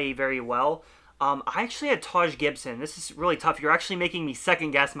and play very well. I actually had Taj Gibson. This is really tough. You're actually making me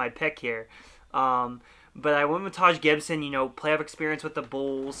second guess my pick here. But I went with Taj Gibson, playoff experience with the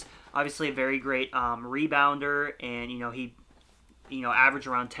Bulls. Obviously a very great rebounder, and he averaged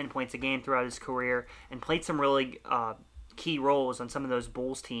around 10 points a game throughout his career and played some really key roles on some of those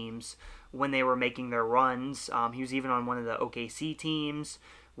Bulls teams when they were making their runs. He was even on one of the OKC teams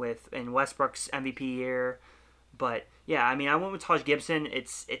in Westbrook's MVP year. But yeah, I went with Taj Gibson.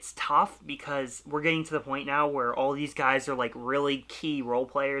 It's tough because we're getting to the point now where all these guys are like really key role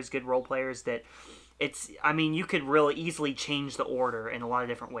players, good role players that you could really easily change the order in a lot of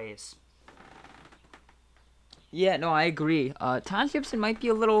different ways. Yeah, no, I agree. Taj Gibson might be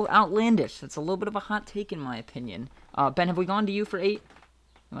a little outlandish. That's a little bit of a hot take in my opinion. Ben, have we gone to you for 8?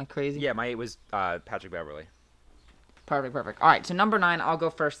 Am I crazy? Yeah, my 8 was Patrick Beverley. Perfect. All right, so number 9, I'll go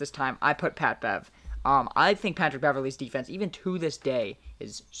first this time. I put Pat Bev. I think Patrick Beverley's defense, even to this day,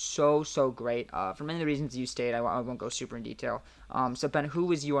 is so great. For many of the reasons you stated, I won't go super in detail. So Ben,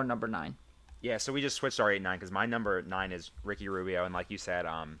 who is your number 9? Yeah, so we just switched our 8 and 9 because my number 9 is Ricky Rubio, and like you said,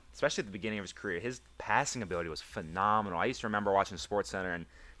 especially at the beginning of his career, his passing ability was phenomenal. I used to remember watching SportsCenter and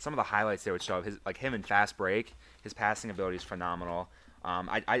some of the highlights they would show of him in fast break. His passing ability is phenomenal.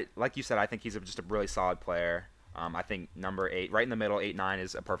 I like you said, I think he's just a really solid player. I think number 8, right in the middle, 8-9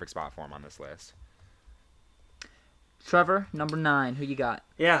 is a perfect spot for him on this list. Trevor, number 9, who you got?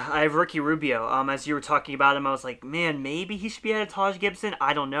 Yeah, I have Ricky Rubio. As you were talking about him, I was like, man, maybe he should be at Taj Gibson.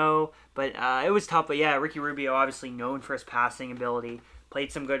 I don't know, but it was tough. But yeah, Ricky Rubio, obviously known for his passing ability,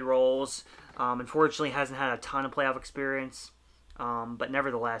 played some good roles. Unfortunately, hasn't had a ton of playoff experience. But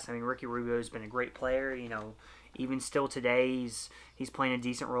nevertheless, Ricky Rubio has been a great player. Even still today, he's playing a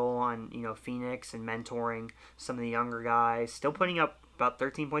decent role on Phoenix and mentoring some of the younger guys. Still putting up about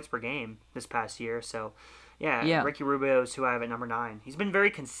 13 points per game this past year. So. Yeah, Ricky Rubio is who I have at number 9. He's been very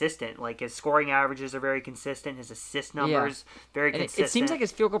consistent. Like, his scoring averages are very consistent. His assist numbers, very consistent. It seems like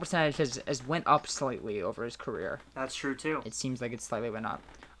his field goal percentage has went up slightly over his career. That's true, too. It seems like it slightly went up.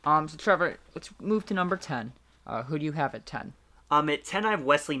 So, Trevor, let's move to number 10. Who do you have at 10? At 10, I have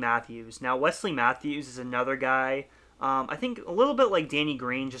Wesley Matthews. Now, Wesley Matthews is another guy, I think a little bit like Danny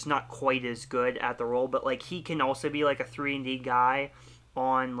Green, just not quite as good at the role, but, like, he can also be, like, a 3-and-D guy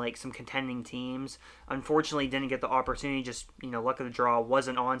on like some contending teams. Unfortunately didn't get the opportunity, just luck of the draw,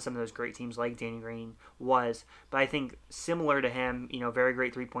 wasn't on some of those great teams like Danny Green was. But I think similar to him, very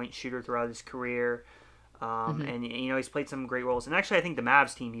great 3-point shooter throughout his career. And he's played some great roles. And actually I think the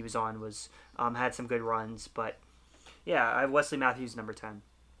Mavs team he was on was had some good runs. But yeah, I have Wesley Matthews number 10.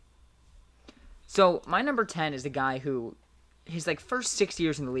 So my number 10 is the guy who his like first 6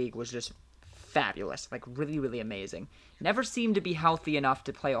 years in the league was just fabulous, like really amazing. Never seemed to be healthy enough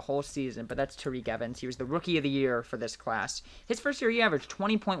to play a whole season, but that's Tariq Evans. He was the rookie of the year for this class. His first year he averaged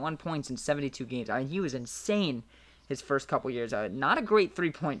 20.1 points in 72 games. He was insane his first couple years. Not a great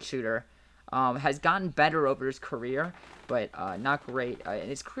 3-point shooter. Has gotten better over his career, but not great. And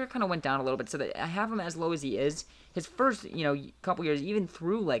his career kind of went down a little bit, so that I have him as low as he is. His first, couple years, even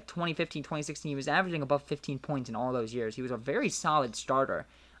through like 2015, 2016, he was averaging above 15 points in all those years. He was a very solid starter.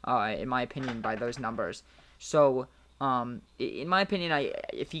 In my opinion, by those numbers. So, in my opinion,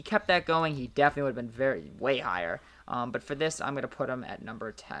 if he kept that going, he definitely would have been way higher. But for this, I'm going to put him at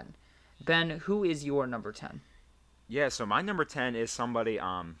number 10. Ben, who is your number 10? Yeah, so my number 10 is somebody,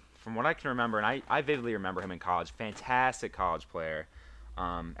 from what I can remember, and I vividly remember him in college, fantastic college player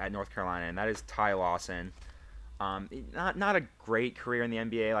at North Carolina, and that is Ty Lawson. Not a great career in the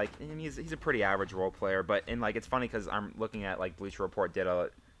NBA. Like, I mean, he's a pretty average role player, but like it's funny because I'm looking at like Bleacher Report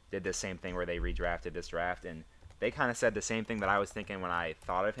did the same thing where they redrafted this draft, and they kind of said the same thing that I was thinking when I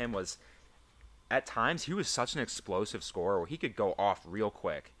thought of him was at times he was such an explosive scorer where he could go off real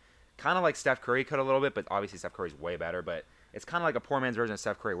quick, kind of like Steph Curry could a little bit, but obviously Steph Curry's way better. But it's kind of like a poor man's version of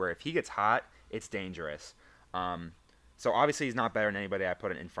Steph Curry where if he gets hot, it's dangerous. So obviously he's not better than anybody I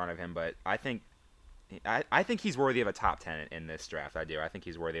put in front of him, but I think he's worthy of a top 10 in this draft. I do. I think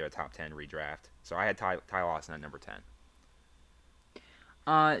he's worthy of a top 10 redraft. So I had Ty Lawson at number 10.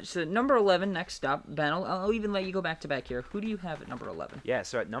 So number 11 next up. Ben, I'll even let you go back to back here. Who do you have at number 11? Yeah,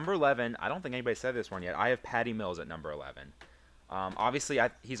 so at number 11, I don't think anybody said this one yet. I have Patty Mills at number 11. Obviously,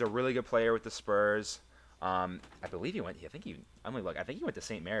 he's a really good player with the Spurs. I believe he went. I think he went to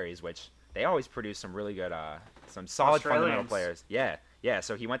St. Mary's, which they always produce some really good, some solid fundamental players. Yeah.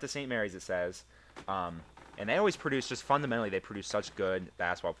 So he went to St. Mary's, it says. And they always produce, just fundamentally, they produce such good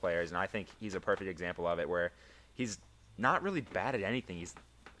basketball players, and I think he's a perfect example of it, where he's not really bad at anything. He's,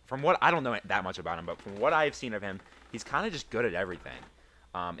 from what, I don't know that much about him, but from what I've seen of him, he's kind of just good at everything.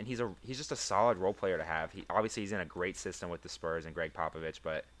 And he's just a solid role player to have. Obviously he's in a great system with the Spurs and Greg Popovich,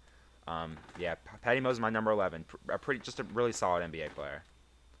 but yeah, Patty Mills is my number 11. Just a really solid NBA player.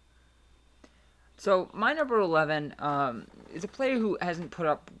 So my number 11 is a player who hasn't put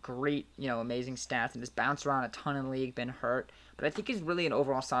up great, amazing stats and just bounced around a ton in the league, been hurt. But I think he's really an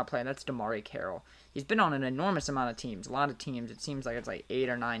overall solid player, and that's DeMarre Carroll. He's been on an enormous amount of teams, a lot of teams. It seems like it's like 8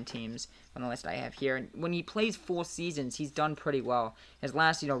 or 9 teams on the list I have here. And when he plays full seasons, he's done pretty well. His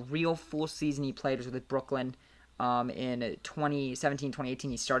last, real full season he played was with Brooklyn in 2017,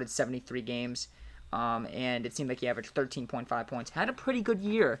 2018. He started 73 games. And it seemed like he averaged 13.5 points. Had a pretty good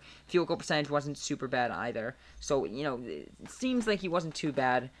year. Field goal percentage wasn't super bad either. So, it seems like he wasn't too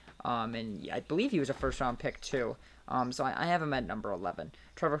bad. And I believe he was a first-round pick, too. So I have him at number 11.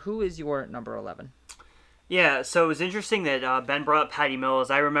 Trevor, who is your number 11? Yeah, so it was interesting that Ben brought up Patty Mills.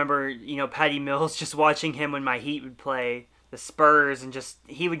 I remember, Patty Mills, just watching him when my Heat would play the Spurs, and just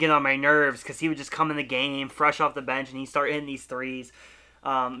he would get on my nerves because he would just come in the game fresh off the bench, and he'd start hitting these threes.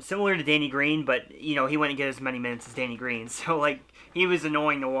 Similar to Danny Green, but, he wouldn't get as many minutes as Danny Green. So, he was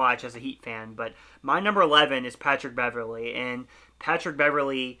annoying to watch as a Heat fan. But my number 11 is Patrick Beverley. And Patrick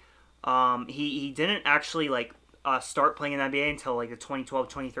Beverley, he didn't actually, start playing in the NBA until, the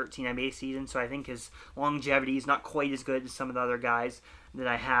 2012-2013 NBA season. So I think his longevity is not quite as good as some of the other guys that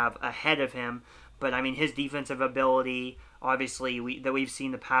I have ahead of him. But, his defensive ability, obviously, that we've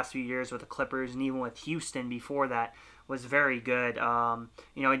seen the past few years with the Clippers and even with Houston before that, was very good. Not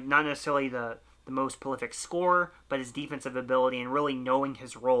necessarily the most prolific scorer, but his defensive ability and really knowing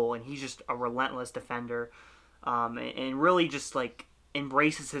his role. And he's just a relentless defender, and really just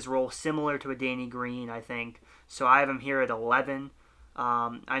embraces his role similar to a Danny Green, I think. So I have him here at 11.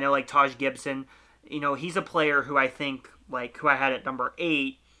 I know Taj Gibson, he's a player who I think who I had at number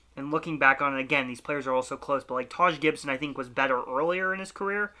 8. And looking back on it again, these players are all so close. But Taj Gibson, I think, was better earlier in his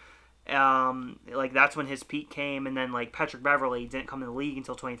career. That's when his peak came, and then Patrick Beverley didn't come in the league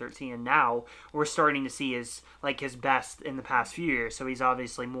until 2013, and now we're starting to see his best in the past few years. So he's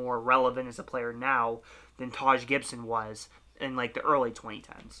obviously more relevant as a player now than Taj Gibson was in the early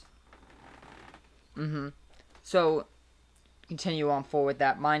 2010s. So continue on forward with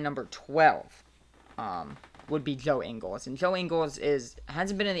that. My number 12 would be Joe Ingles, and Joe Ingles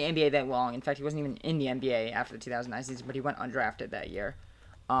hasn't been in the NBA that long. In fact, he wasn't even in the NBA after the 2009 season, but he went undrafted that year.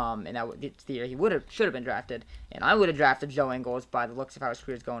 And it's the year he should have been drafted, and I would have drafted Joe Ingles by the looks of how his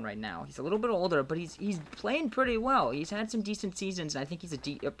career is going right now. He's a little bit older, but he's playing pretty well. He's had some decent seasons, and I think he's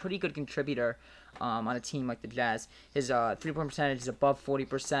a pretty good contributor on a team like the Jazz. His 3-point percentage is above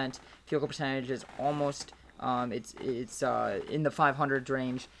 40%. Field goal percentage is almost it's in the 500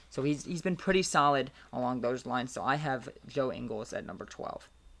 range. So he's been pretty solid along those lines. So I have Joe Ingles at number 12.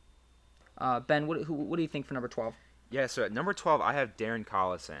 Ben, what do you think for number 12? Yeah, so at number 12, I have Darren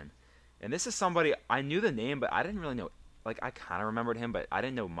Collison. And this is somebody, I knew the name, but I didn't really know, I kind of remembered him, but I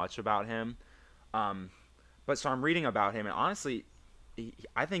didn't know much about him. But so I'm reading about him, and honestly,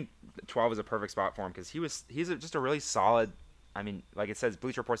 I think 12 is a perfect spot for him because he's just a really solid, like it says,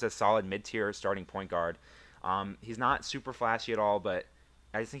 Bleacher Report says solid mid-tier starting point guard. He's not super flashy at all, but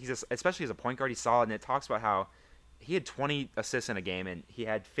I think especially as a point guard, he's solid, and it talks about how he had 20 assists in a game, and he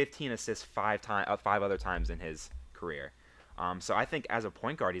had 15 assists five other times in his career. So I think as a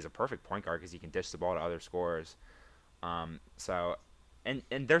point guard, he's a perfect point guard because he can dish the ball to other scorers. So, and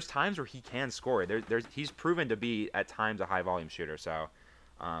there's times where he can score. He's proven to be at times a high volume shooter. So,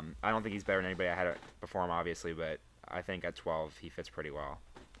 I don't think he's better than anybody I had before him, obviously, but I think at 12 he fits pretty well.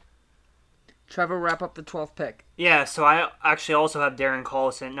 Trevor, wrap up the 12th pick. Yeah, so I actually also have Darren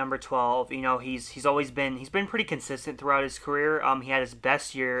Collison at number 12. You know, he's always been pretty consistent throughout his career. He had his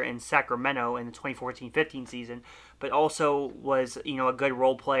best year in Sacramento in the 2014-15 season, but also was, you know, a good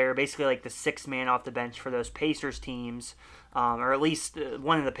role player, basically like the sixth man off the bench for those Pacers teams, or at least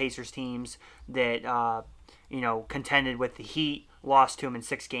one of the Pacers teams that you know, contended with the Heat, lost to him in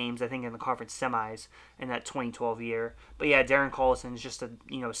 6 games, I think, in the conference semis in that 2012 year. But yeah, Darren Collison is just a,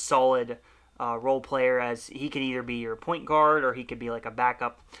 you know, solid role player, as he could either be your point guard or he could be like a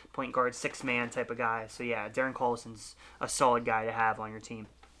backup point guard, 6-man type of guy. So yeah, Darren Collison's a solid guy to have on your team.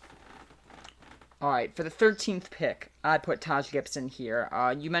 All right, for the 13th pick, I put Taj Gibson here.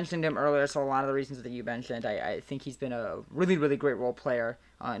 You mentioned him earlier, so a lot of the reasons that you mentioned, I think he's been a really, really great role player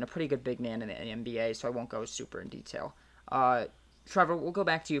and a pretty good big man in the NBA, so I won't go super in detail. Trevor, we'll go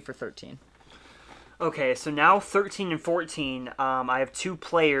back to you for 13. Okay, so now 13 and 14, I have 2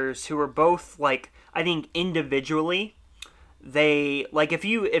 players who are both, like, I think individually, they, like, if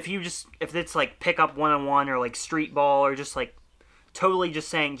it's like pick up one-on-one or like street ball or just like totally just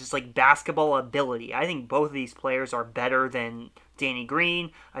saying just like basketball ability, I think both of these players are better than Danny Green.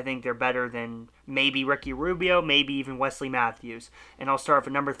 I think they're better than maybe Ricky Rubio, maybe even Wesley Matthews. And I'll start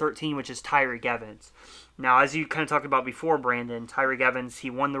with number 13, which is Tyreke Evans. Now, as you kind of talked about before, Brandon, Tyreke Evans, he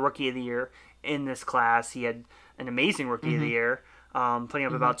won the Rookie of the Year in this class. He had an amazing Rookie of the Year, putting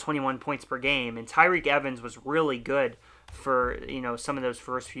up about 21 points per game. And Tyreke Evans was really good for, you know, some of those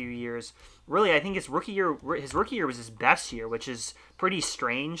first few years. Really, I think his rookie year was his best year, which is pretty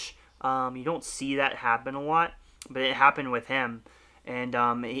strange. You don't see that happen a lot, but it happened with him. And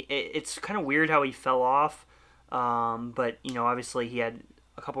it's kind of weird how he fell off. But, you know, obviously he had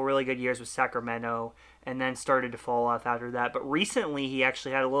a couple really good years with Sacramento and then started to fall off after that. But recently he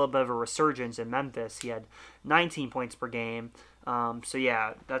actually had a little bit of a resurgence in Memphis. He had 19 points per game. So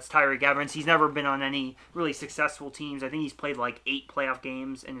yeah, that's Tyreke Evans. He's never been on any really successful teams. I think he's played like 8 playoff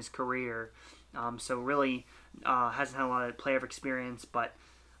games in his career. So really hasn't had a lot of playoff experience, but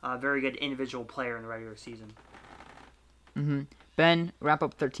a very good individual player in the regular season. Ben, wrap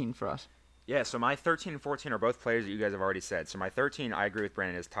up 13 for us. Yeah, so my 13 and 14 are both players that you guys have already said. So my 13, I agree with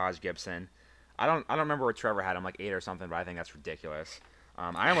Brandon, is Taj Gibson. I don't remember what Trevor had him, like 8 or something, but I think that's ridiculous.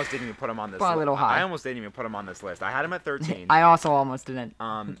 I almost didn't even put him on this list. A little high. I almost didn't even put him on this list. I had him at 13. I also almost didn't.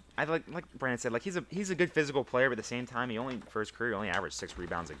 I like Brandon said, like he's a good physical player, but at the same time, for his career, he only averaged 6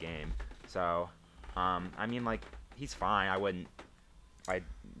 rebounds a game. So, I mean, like, he's fine. I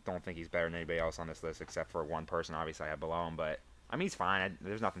don't think he's better than anybody else on this list except for one person, obviously, I have below him. But, I mean, he's fine.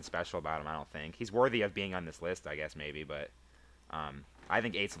 There's nothing special about him, I don't think. He's worthy of being on this list, I guess, maybe. But I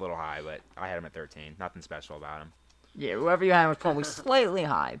think 8's a little high, but I had him at 13. Nothing special about him. Yeah, whoever you had was probably slightly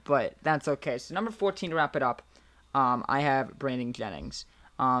high, but that's okay. So number 14 to wrap it up, I have Brandon Jennings.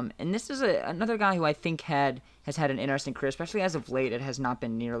 And this is another guy who I think has had an interesting career, especially as of late. It has not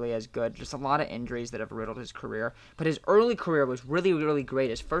been nearly as good. Just a lot of injuries that have riddled his career. But his early career was really, really great.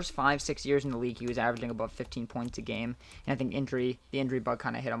 His first 5-6 years in the league, he was averaging above 15 points a game. And I think the injury bug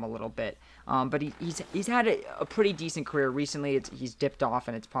kind of hit him a little bit. But he's had a pretty decent career recently. He's dipped off,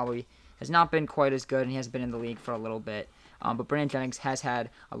 and it's probably has not been quite as good, and he hasn't been in the league for a little bit. But Brandon Jennings has had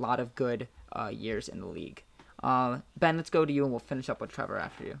a lot of good years in the league. Ben, let's go to you, and we'll finish up with Trevor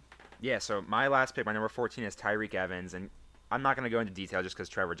after you. Yeah, so my last pick, my number 14, is Tyreke Evans, and I'm not going to go into detail just because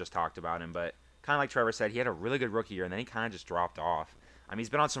Trevor just talked about him, but kind of like Trevor said, he had a really good rookie year, and then he kind of just dropped off. I mean, he's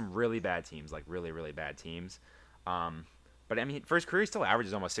been on some really bad teams, like really, really bad teams. But, I mean, for his career, he still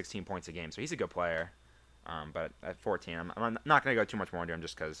averages almost 16 points a game, so he's a good player. But at 14, I'm not going to go too much more into him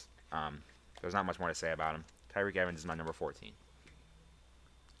just because there's not much more to say about him. Tyreke Evans is my number 14.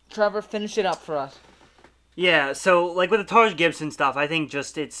 Trevor, finish it up for us. Yeah, so like with the Taj Gibson stuff, I think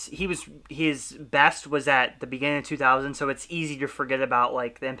just his best was at the beginning of 2000, so it's easy to forget about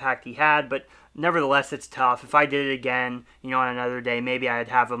like the impact he had, but nevertheless it's tough. If I did it again, you know, on another day, maybe I'd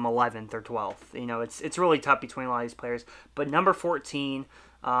have him 11th or 12th. You know, it's really tough between a lot of these players. But number 14,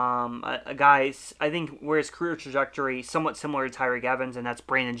 a guy I think where his career trajectory somewhat similar to Tyreke Evans, and that's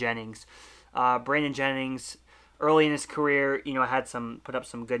Brandon Jennings. Brandon Jennings, early in his career, you know, put up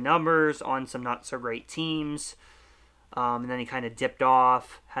some good numbers on some not so great teams, and then he kind of dipped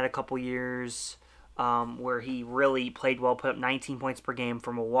off. Had a couple years where he really played well, put up 19 points per game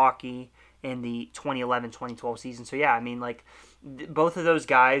for Milwaukee in the 2011-2012 season. So yeah, I mean, like both of those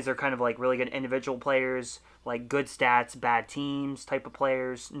guys are kind of like really good individual players, like good stats, bad teams type of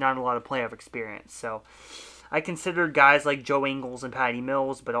players, not a lot of playoff experience. So I considered guys like Joe Ingles and Patty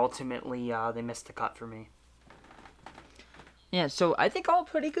Mills, but ultimately they missed the cut for me. Yeah, so I think all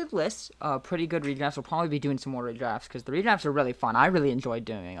pretty good lists, pretty good redrafts. We'll probably be doing some more redrafts because the redrafts are really fun. I really enjoyed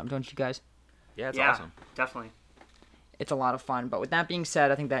doing them, don't you guys? Yeah, it's awesome. Definitely. It's a lot of fun. But with that being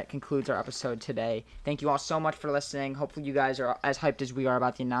said, I think that concludes our episode today. Thank you all so much for listening. Hopefully you guys are as hyped as we are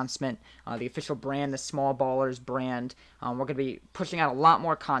about the announcement, the official brand, the Small Ballers brand. We're going to be pushing out a lot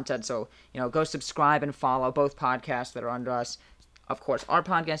more content, so go subscribe and follow both podcasts that are under us. Of course, our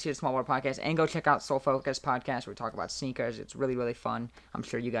podcast here, the Small Ball Podcast, and go check out Soul Focus Podcast, where we talk about sneakers. It's really, really fun. I'm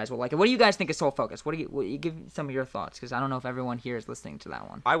sure you guys will like it. What do you guys think of Soul Focus? What do you give some of your thoughts? Because I don't know if everyone here is listening to that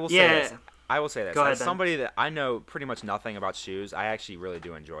one. I will say this. Go ahead, As somebody that I know pretty much nothing about shoes, I actually really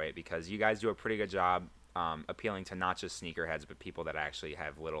do enjoy it because you guys do a pretty good job appealing to not just sneakerheads, but people that actually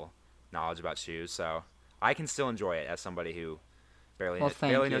have little knowledge about shoes. So I can still enjoy it as somebody who barely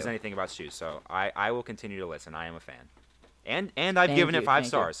knows anything about shoes. So I will continue to listen. I am a fan. And I've given it 5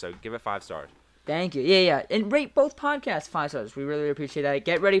 stars, so give it 5 stars. Thank you. Yeah. And rate both podcasts 5 stars. We really appreciate that.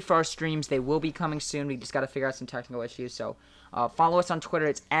 Get ready for our streams. They will be coming soon. We just got to figure out some technical issues. So follow us on Twitter.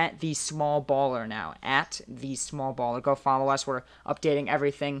 It's at The Small Baller now. At The Small Baller. Go follow us. We're updating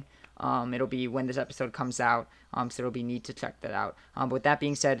everything. It'll be when this episode comes out. So it'll be neat to check that out. But with that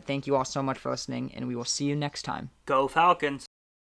being said, thank you all so much for listening, and we will see you next time. Go Falcons.